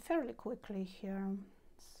fairly quickly here.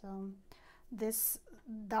 So this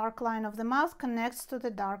dark line of the mouth connects to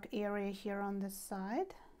the dark area here on this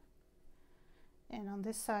side and on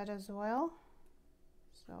this side as well.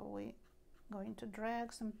 So we're going to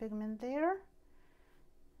drag some pigment there.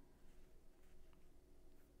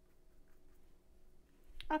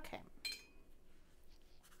 Okay,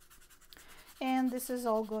 and this is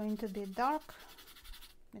all going to be dark.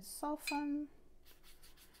 Let's soften.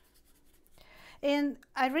 And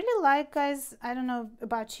I really like, guys, I don't know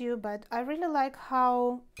about you, but I really like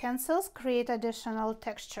how pencils create additional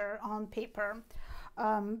texture on paper.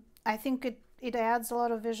 I think it adds a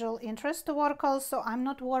lot of visual interest to watercolors, so I'm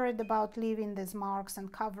not worried about leaving these marks and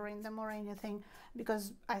covering them or anything,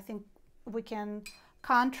 because I think we can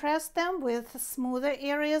contrast them with smoother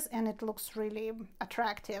areas and it looks really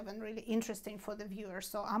attractive and really interesting for the viewer.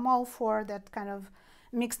 So I'm all for that kind of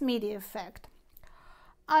mixed media effect.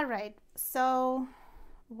 All right, so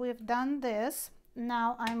we've done this.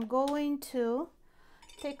 Now I'm going to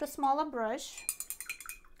take a smaller brush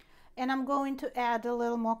and I'm going to add a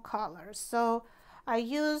little more color. So I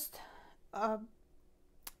used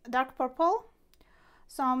dark purple,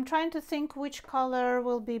 so I'm trying to think which color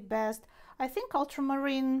will be best. I think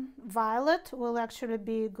ultramarine violet will actually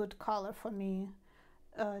be a good color for me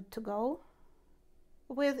to go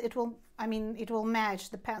with. It will, I mean, it will match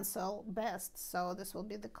the pencil best, so this will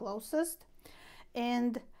be the closest.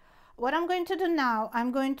 And what I'm going to do now,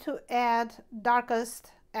 I'm going to add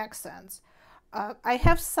darkest accents. I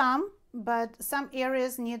have some, but some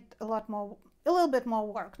areas need a little bit more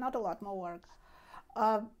work, not a lot more work.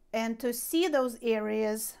 And to see those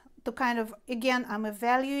areas, to kind of, again, I'm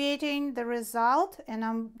evaluating the result and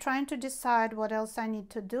I'm trying to decide what else I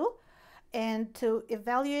need to do. And to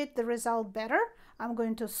evaluate the result better, I'm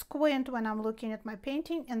going to squint when I'm looking at my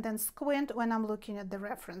painting and then squint when I'm looking at the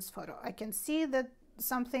reference photo. I can see that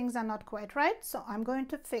some things are not quite right, so I'm going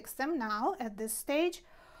to fix them now at this stage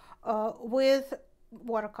with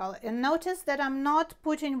watercolor. And notice that I'm not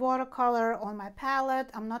putting watercolor on my palette,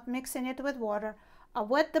 I'm not mixing it with water. I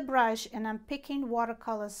wet the brush and I'm picking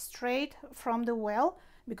watercolors straight from the well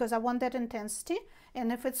because I want that intensity.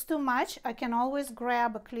 And if it's too much, I can always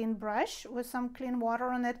grab a clean brush with some clean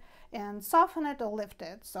water on it and soften it or lift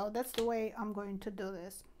it. So that's the way I'm going to do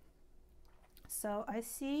this. So I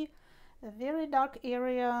see a very dark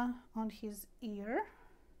area on his ear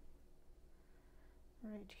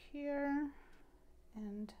right here,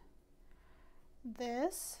 and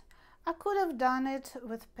this I could have done it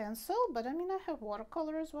with pencil, but I mean I have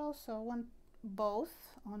watercolor as well, so I want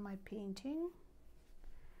both on my painting.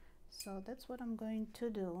 So that's what I'm going to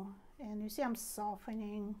do. And you see I'm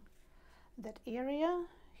softening that area.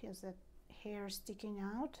 Here's that hair sticking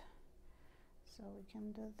out, so we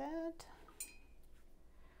can do that.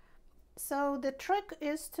 So the trick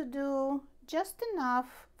is to do just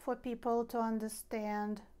enough for people to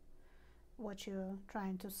understand what you're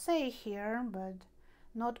trying to say here, but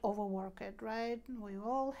not overwork it, right? We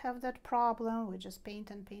all have that problem. We just paint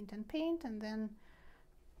and paint and paint, and then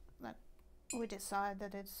we decide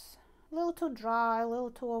that it's a little too dry, a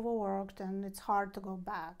little too overworked, and it's hard to go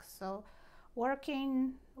back. So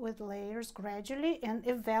working with layers gradually and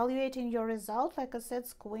evaluating your result, like I said,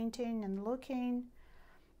 squinting and looking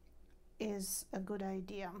is a good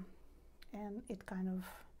idea, and it kind of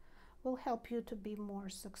will help you to be more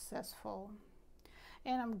successful.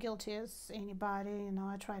 And I'm guilty as anybody, you know,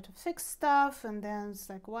 I try to fix stuff and then it's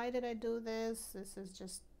like, why did I do this? This is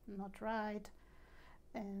just not right.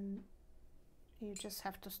 And you just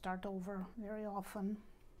have to start over very often.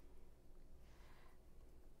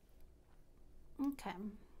 Okay,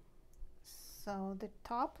 so the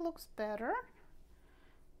top looks better.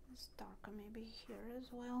 It's darker maybe here as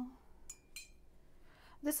well.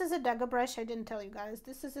 This is a dagger brush. I didn't tell you guys.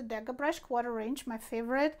 This is a dagger brush, 1/4 inch, my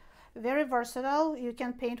favorite. Very versatile. You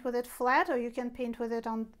can paint with it flat or you can paint with it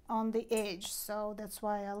on the edge. So that's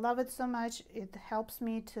why I love it so much. It helps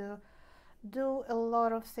me to do a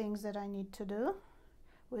lot of things that I need to do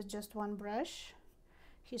with just one brush.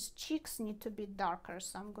 His cheeks need to be darker,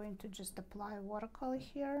 so I'm going to just apply watercolor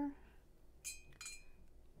here.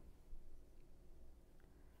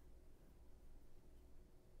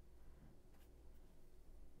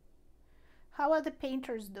 How are the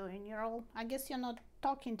painters doing? You're all, I guess you're not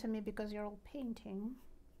talking to me because you're all painting,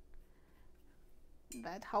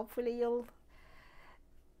 but hopefully you'll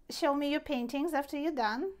show me your paintings after you're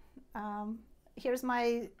done. Here's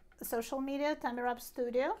my social media, Tamirab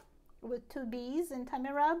Studio, with 2 B's in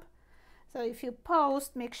Tamirab. So if you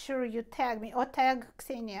post, make sure you tag me or tag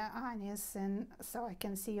Ksenia Anis, and so I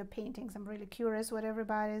can see your paintings. I'm really curious what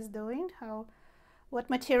everybody is doing, what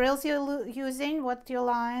materials you're using, what your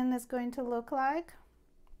line is going to look like.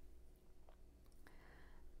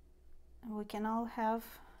 We can all have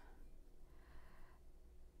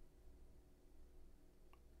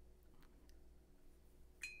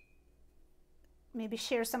maybe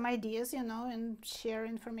share some ideas, you know, and share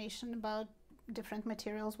information about different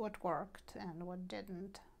materials, what worked and what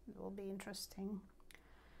didn't. It will be interesting.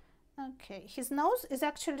 Okay, his nose is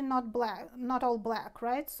actually not black, not all black,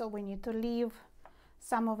 right? So we need to leave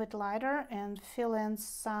some of it lighter and fill in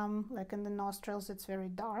some, like in the nostrils, it's very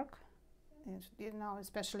dark. You know,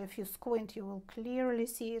 especially if you squint, you will clearly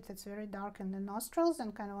see it. It's very dark in the nostrils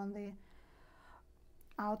and kind of on the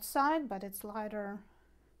outside, but it's lighter.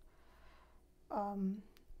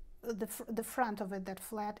 The front of it, that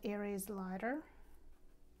flat area, is lighter.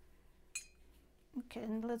 Okay,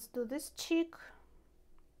 and let's do this cheek.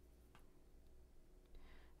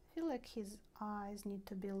 I feel like his eyes need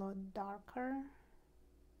to be a lot darker,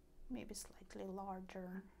 maybe slightly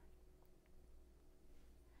larger.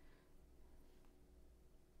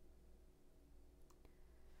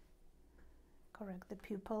 Correct the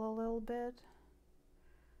pupil a little bit.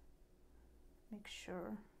 Make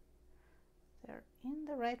sure they're in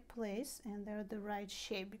the right place and they're the right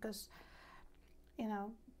shape, because, you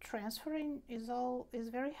know, transferring is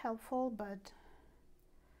very helpful, but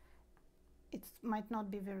it might not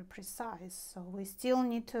be very precise. So we still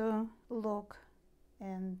need to look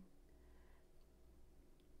and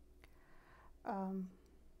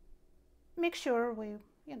make sure we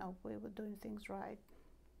were doing things right.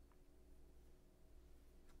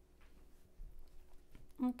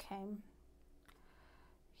 Okay,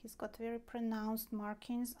 he's got very pronounced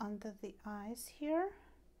markings under the eyes here.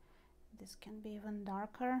 This can be even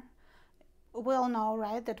darker. will know,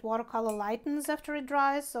 right, that watercolor lightens after it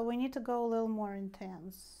dries, so we need to go a little more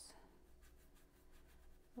intense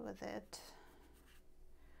with it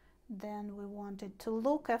than we want it to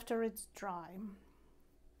look after it's dry.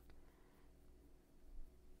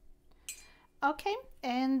 Okay,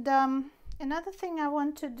 and another thing I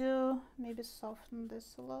want to do, maybe soften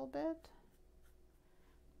this a little bit.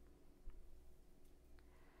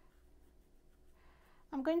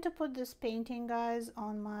 I'm going to put this painting, guys,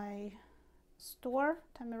 on my store,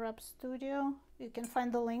 Tamirab Studio. You can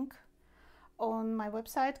find the link on my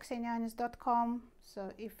website, ksenianis.com.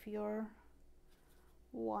 So if you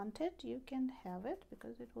want it, you can have it,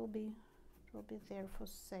 because it will be there for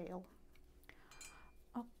sale.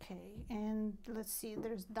 Okay, and let's see,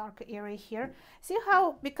 there's dark area here. See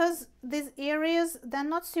how, because these areas, they're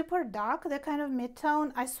not super dark, they're kind of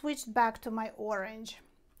mid-tone, I switched back to my orange.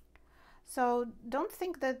 So don't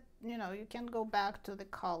think that, you know, you can go back to the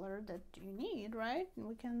color that you need, right?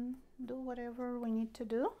 We can do whatever we need to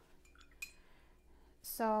do.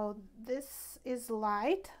 So this is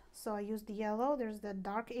light, so I used yellow. There's the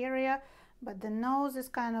dark area, but the nose is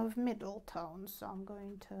kind of middle tone, so I'm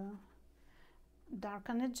going to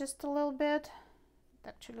darken it just a little bit. It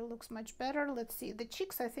actually looks much better. Let's see, the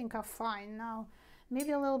cheeks I think are fine now.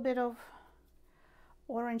 Maybe a little bit of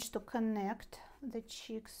orange to connect the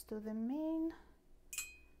cheeks to the mane.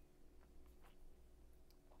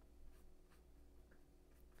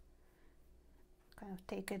 Kind of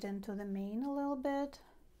take it into the mane a little bit.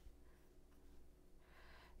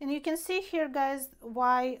 And you can see here, guys,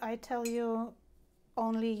 why I tell you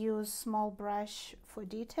only use small brush for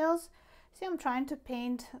details. See, I'm trying to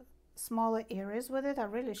paint smaller areas with it. I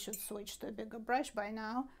really should switch to a bigger brush by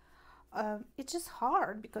now. It's just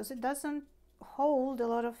hard because it doesn't hold a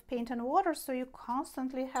lot of paint and water, so you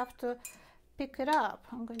constantly have to pick it up.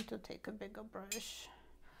 I'm going to take a bigger brush.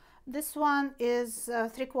 This one is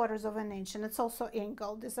 3/4 of an inch, and it's also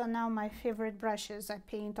angled. These are now my favorite brushes. I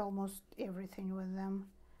paint almost everything with them.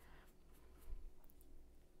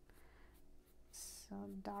 So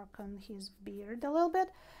darken his beard a little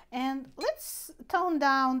bit, and let's tone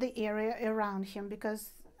down the area around him,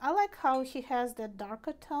 because I like how he has that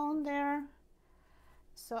darker tone there.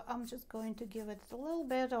 So I'm just going to give it a little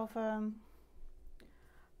bit of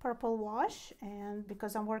purple wash, and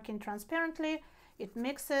because I'm working transparently, it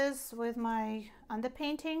mixes with my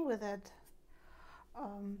underpainting, with that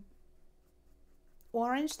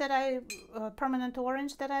orange that permanent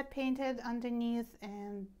orange that I painted underneath,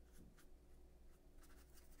 and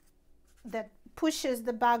that pushes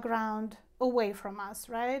the background away from us,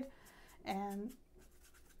 right? And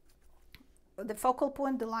the focal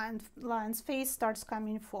point, the lion's face, starts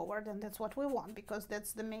coming forward, and that's what we want, because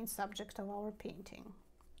that's the main subject of our painting.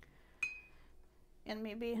 And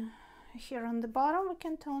maybe here on the bottom we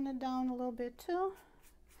can tone it down a little bit too.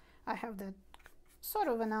 I have that sort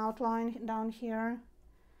of an outline down here,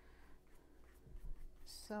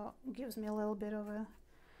 so it gives me a little bit of a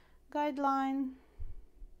guideline.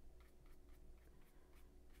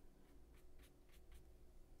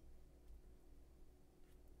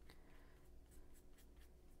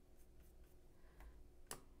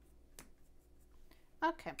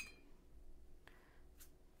 Okay,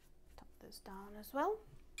 tone this down as well.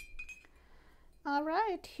 All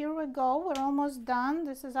right, here we go. We're almost done.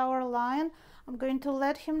 This is our lion. I'm going to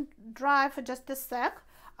let him dry for just a sec.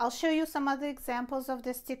 I'll show you some other examples of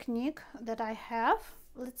this technique that I have.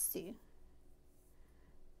 Let's see.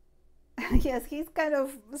 Yes, he's kind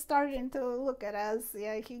of starting to look at us.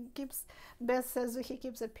 Yeah, he keeps, Beth says he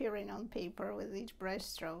keeps appearing on paper with each brush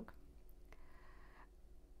stroke.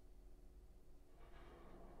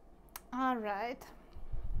 All right.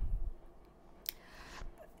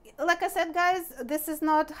 Like I said, guys, this is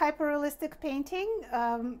not hyper-realistic painting.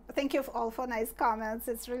 Thank you all for nice comments.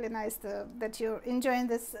 It's really nice that you're enjoying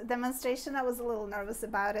this demonstration. I was a little nervous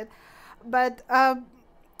about it. But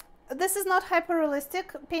this is not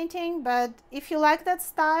hyper-realistic painting, but if you like that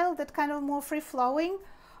style, that kind of more free-flowing,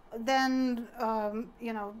 then,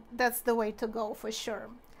 you know, that's the way to go for sure.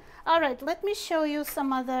 All right, let me show you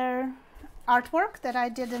some other artwork that I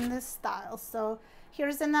did in this style. So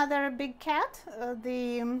here's another big cat,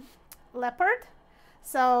 the leopard.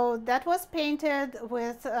 So that was painted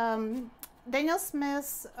with Daniel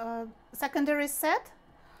Smith's secondary set,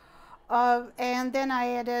 and then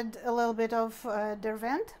I added a little bit of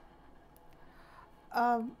Derwent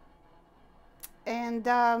and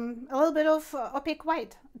a little bit of opaque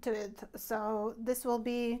white to it. So this will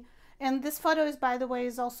be, and this photo is, by the way,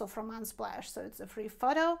 is also from Unsplash, so it's a free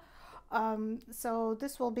photo. So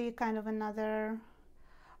this will be kind of another,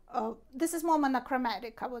 this is more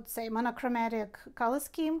monochromatic, I would say, monochromatic color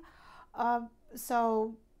scheme.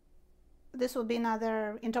 So this will be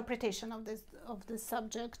another interpretation of this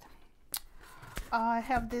subject. I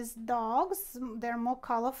have these dogs. They're more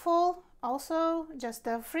colorful. Also, just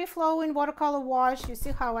a free-flowing watercolor wash. You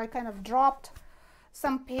see how I kind of dropped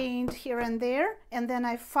some paint here and there, and then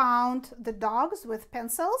I found the dogs with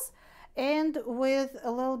pencils and with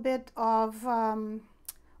a little bit of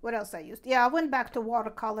what else I used? Yeah, I went back to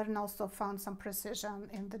watercolor and also found some precision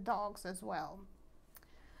in the dogs as well.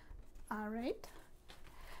 All right,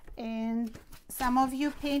 and some of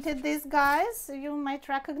you painted these guys, so you might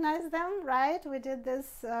recognize them, right? We did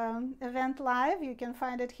this event live. You can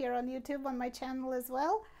find it here on YouTube on my channel as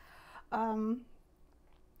well.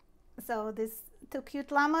 So these two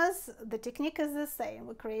cute llamas, the technique is the same.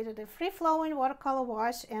 We created a free-flowing watercolor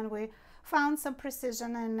wash and we found some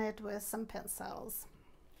precision in it with some pencils.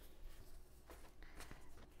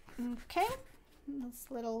 Okay, this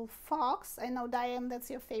little fox. I know, Diane, that's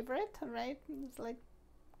your favorite, right? It's like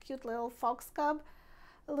cute little fox cub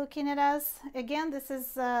looking at us. Again, this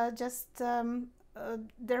is just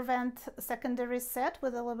Derwent secondary set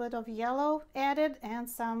with a little bit of yellow added and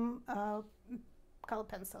some color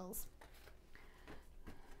pencils.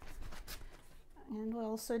 And we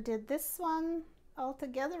also did this one all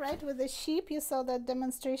together, right, with the sheep. You saw that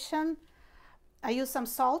demonstration. I used some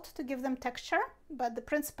salt to give them texture, but the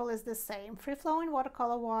principle is the same. Free-flowing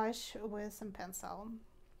watercolor wash with some pencil.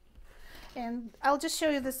 And I'll just show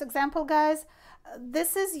you this example, guys.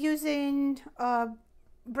 This is using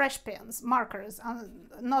brush pens, markers,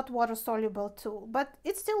 not water-soluble tool, but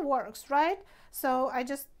it still works, right? So I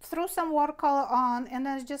just threw some watercolor on and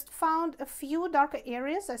I just found a few darker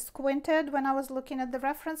areas. I squinted when I was looking at the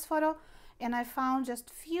reference photo and I found just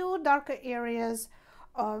few darker areas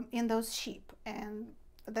in those sheep. And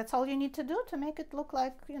that's all you need to do to make it look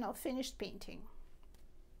like, you know, finished painting.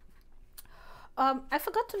 I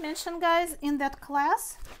forgot to mention, guys, in that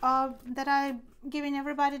class that I'm giving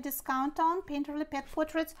everybody discount on, Painterly Pet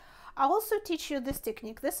Portraits, I also teach you this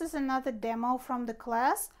technique. This is another demo from the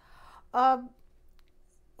class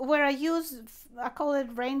where I call it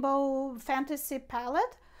Rainbow Fantasy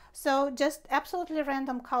Palette. So just absolutely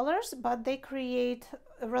random colors, but they create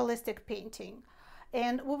a realistic painting.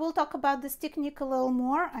 And we will talk about this technique a little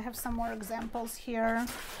more. I have some more examples here.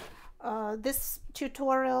 This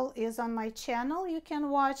tutorial is on my channel. You can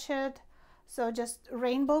watch it. So just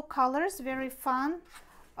rainbow colors, very fun,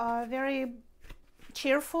 very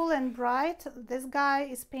cheerful and bright. This guy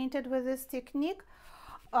is painted with this technique.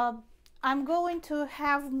 I'm going to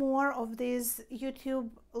have more of these YouTube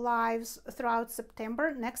lives throughout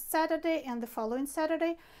September, next Saturday and the following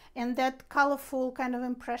Saturday. And that colorful kind of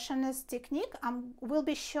impressionist technique will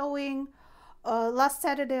be showing last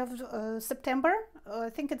Saturday of September.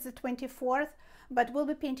 I think it's the 24th, but we'll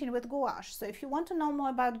be painting with gouache. So if you want to know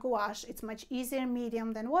more about gouache, it's much easier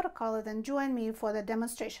medium than watercolor, then join me for the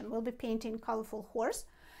demonstration. We'll be painting colorful horse,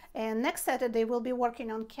 and next Saturday we'll be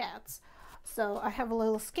working on cats. So I have a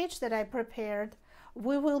little sketch that I prepared.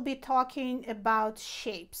 We will be talking about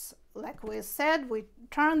shapes. Like we said, we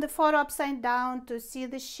turn the photo upside down to see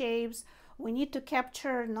the shapes. We need to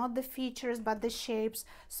capture not the features but the shapes.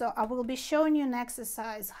 So I will be showing you an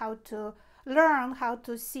exercise how to learn how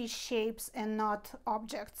to see shapes and not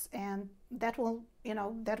objects, and that will, you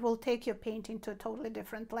know, that will take your painting to a totally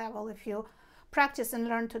different level if you practice and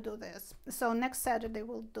learn to do this. So next Saturday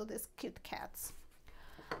we'll do these cute cats.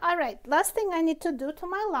 All right, last thing I need to do to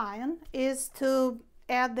my lion is to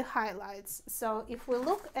add the highlights. So if we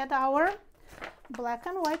look at our black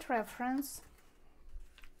and white reference,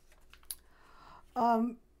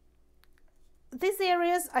 these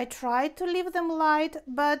areas I tried to leave them light,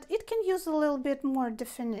 but it can use a little bit more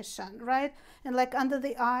definition, right? And like under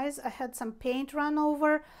the eyes, I had some paint run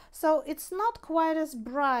over, so it's not quite as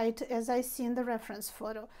bright as I see in the reference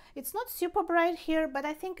photo. It's not super bright here, but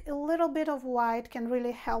I think a little bit of white can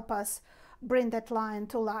really help us bring that lion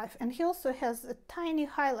to life. And he also has a tiny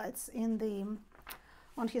highlights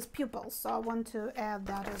on his pupils, so I want to add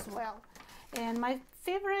that as well. And my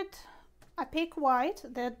favorite opaque white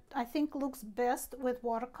that I think looks best with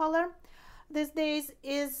watercolor these days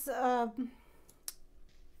is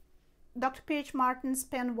Dr. P.H. Martin's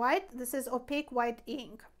pen white. This is opaque white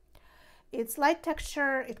ink. It's light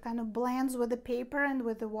texture, it kind of blends with the paper and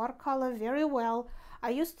with the watercolor very well. I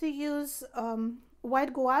used to use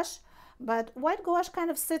white gouache, but white gouache kind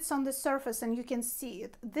of sits on the surface and you can see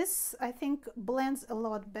it. This, I think, blends a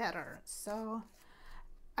lot better. So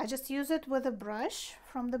I just use it with a brush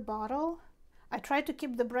from the bottle. I try to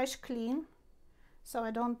keep the brush clean so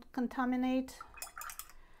I don't contaminate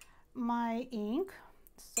my ink.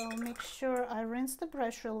 So make sure I rinse the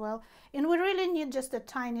brush real well. And we really need just a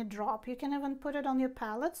tiny drop. You can even put it on your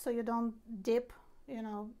palette so you don't dip, you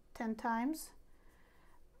know, 10 times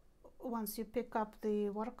once you pick up the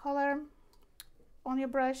watercolor on your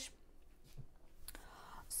brush.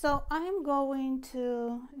 So I'm going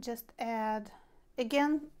to just add,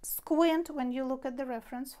 again, squint when you look at the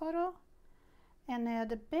reference photo, and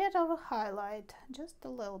add a bit of a highlight, just a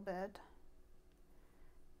little bit.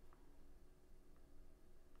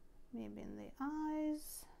 Maybe in the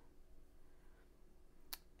eyes.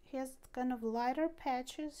 He has kind of lighter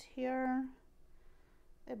patches here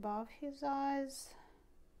above his eyes.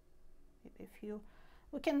 Maybe a few.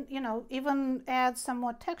 We can, you know, even add some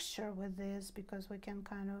more texture with this, because we can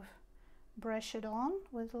kind of brush it on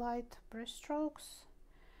with light brush strokes.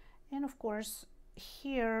 And of course,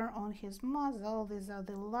 here on his muzzle, these are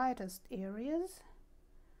the lightest areas.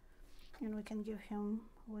 And we can give him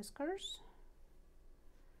whiskers.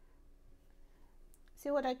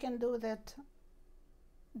 See what I can do with that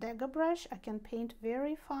dagger brush? I can paint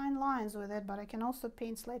very fine lines with it, but I can also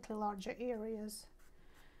paint slightly larger areas.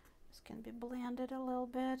 This can be blended a little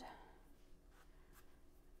bit.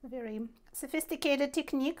 Very sophisticated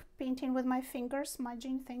technique, painting with my fingers,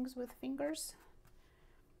 smudging things with fingers.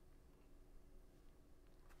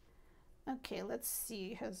 Okay, let's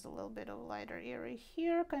see, has a little bit of lighter area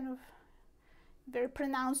here, kind of very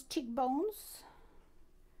pronounced cheekbones.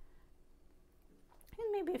 And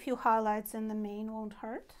maybe a few highlights in the mane won't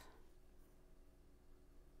hurt.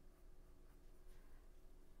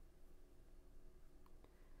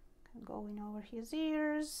 Going over his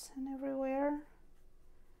ears and everywhere.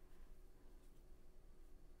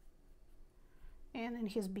 And in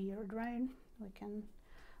his beard, right? We can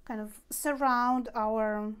kind of surround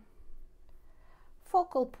our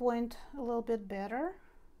focal point a little bit better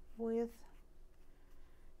with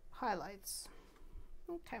highlights.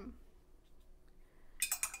 Okay.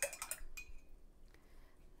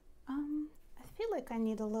 I feel like I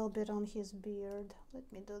need a little bit on his beard. Let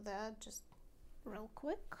me do that just real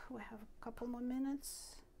quick. We have a couple more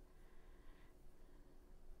minutes.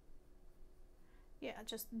 Yeah,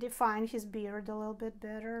 just define his beard a little bit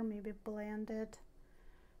better, maybe blend it.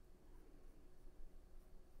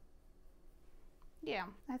 Yeah,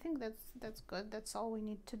 I think that's good. That's all we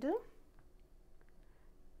need to do.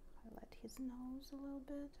 Highlight his nose a little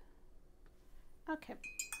bit. Okay.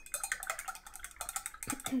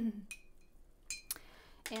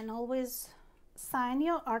 And always sign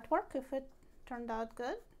your artwork if it turned out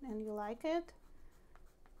good and you like it.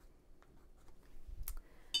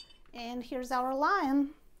 And here's our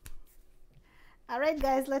line. All right,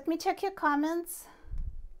 guys, let me check your comments.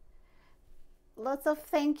 Lots of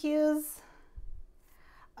thank yous.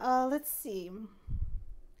 Let's see.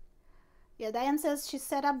 Yeah, Diane says she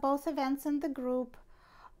set up both events in the group.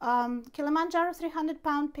 Kilimanjaro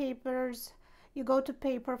 300-pound papers. You go to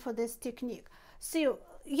paper for this technique. So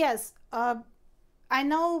yes, I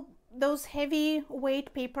know those heavy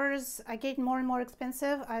weight papers are getting more and more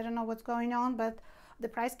expensive. I don't know what's going on, but the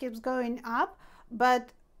price keeps going up.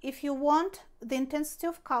 But if you want the intensity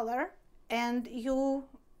of color and you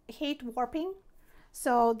hate warping,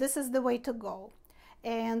 so this is the way to go.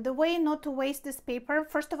 And the way not to waste this paper,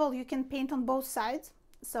 first of all, you can paint on both sides.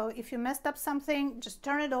 So if you messed up something, just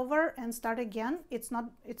turn it over and start again. It's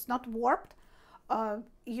not warped.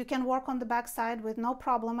 You can work on the back side with no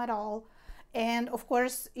problem at all. And of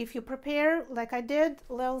course, if you prepare, like I did,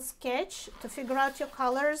 a little sketch to figure out your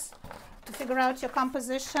colors, to figure out your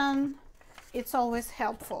composition, it's always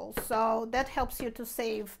helpful. So that helps you to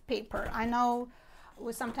save paper. I know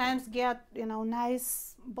we sometimes get, you know,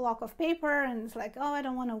 nice block of paper and it's like, oh, I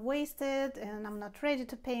don't want to waste it and I'm not ready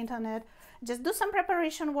to paint on it. Just do some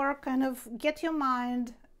preparation work, kind of get your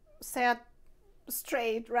mind set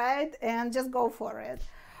straight, right? And just go for it.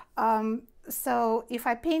 So if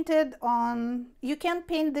I painted on, you can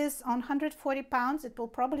paint this on 140 pounds, it will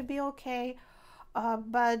probably be okay,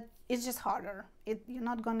 but it's just harder. You're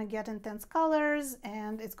not going to get intense colors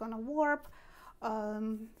and it's going to warp.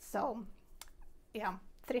 So yeah,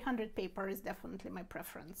 300 paper is definitely my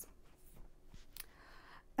preference.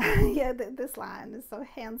 Yeah, this line is so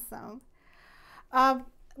handsome.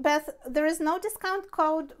 Beth, there is no discount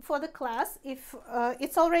code for the class. If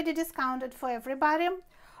it's already discounted for everybody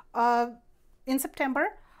in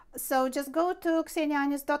September. So just go to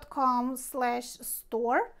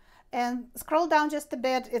ksenianis.com/store and scroll down just a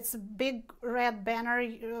bit. It's a big red banner,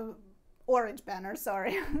 orange banner,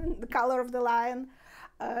 sorry, the color of the lion.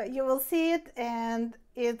 You will see it, and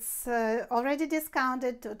it's already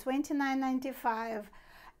discounted to $29.95.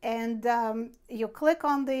 And you click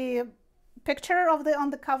on the picture of on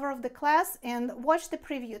the cover of the class and watch the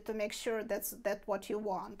preview to make sure that's what you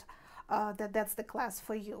want, that's the class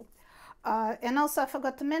for you. And also I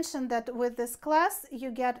forgot to mention that with this class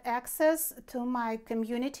you get access to my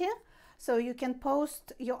community, so you can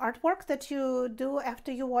post your artwork that you do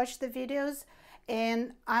after you watch the videos,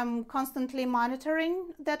 and I'm constantly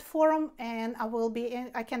monitoring that forum, and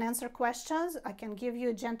I can answer questions, I can give you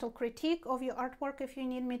a gentle critique of your artwork if you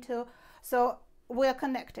need me to. So we're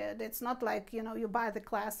connected. It's not like, you know, you buy the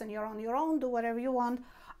class and you're on your own, do whatever you want.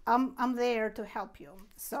 I'm there to help you.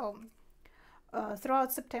 So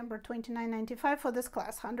throughout September, $29.95 for this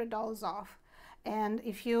class, $100 off. And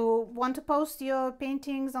if you want to post your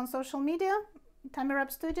paintings on social media, Tammy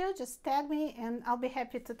Studio, just tag me and I'll be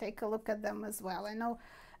happy to take a look at them as well. I know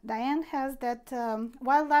Diane has that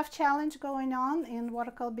wildlife challenge going on in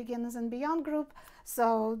Watercolor Beginners and Beyond group,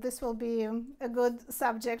 so this will be a good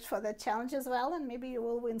subject for that challenge as well, and maybe you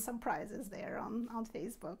will win some prizes there on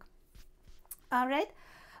Facebook. All right,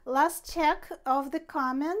 last check of the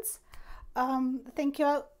comments. Thank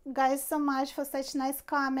you guys so much for such nice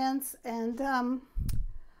comments. And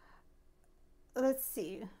let's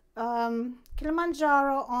see,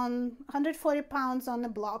 Kilimanjaro on 140 pounds on a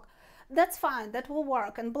block. That's fine, that will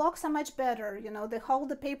work, and blocks are much better, you know, they hold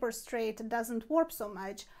the paper straight, it doesn't warp so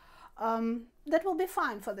much. That will be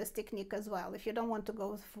fine for this technique as well, if you don't want to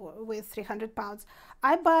go with 300 pounds.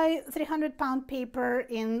 I buy 300-pound paper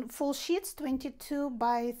in full sheets, 22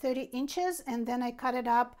 by 30 inches, and then I cut it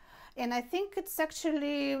up, and I think it's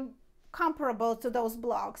actually comparable to those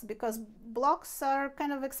blocks, because blocks are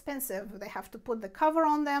kind of expensive. They have to put the cover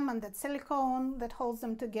on them and that silicone that holds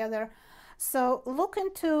them together. So look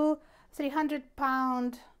into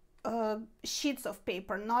 300-pound sheets of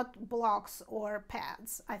paper, not blocks or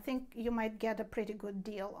pads. I think you might get a pretty good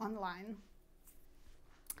deal online.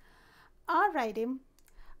 Alrighty,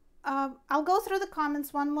 I'll go through the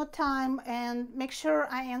comments one more time and make sure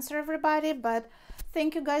I answer everybody, but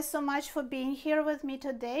thank you guys so much for being here with me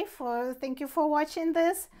today. Thank you for watching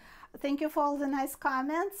this. Thank you for all the nice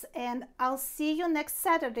comments, and I'll see you next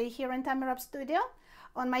Saturday here in Tammy Studio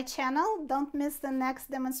on my channel. Don't miss the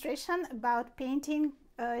next demonstration about painting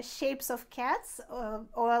shapes of cats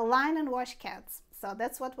or line and wash cats. So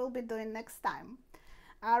that's what we'll be doing next time.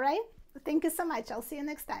 All right, thank you so much. I'll see you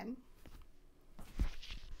next time.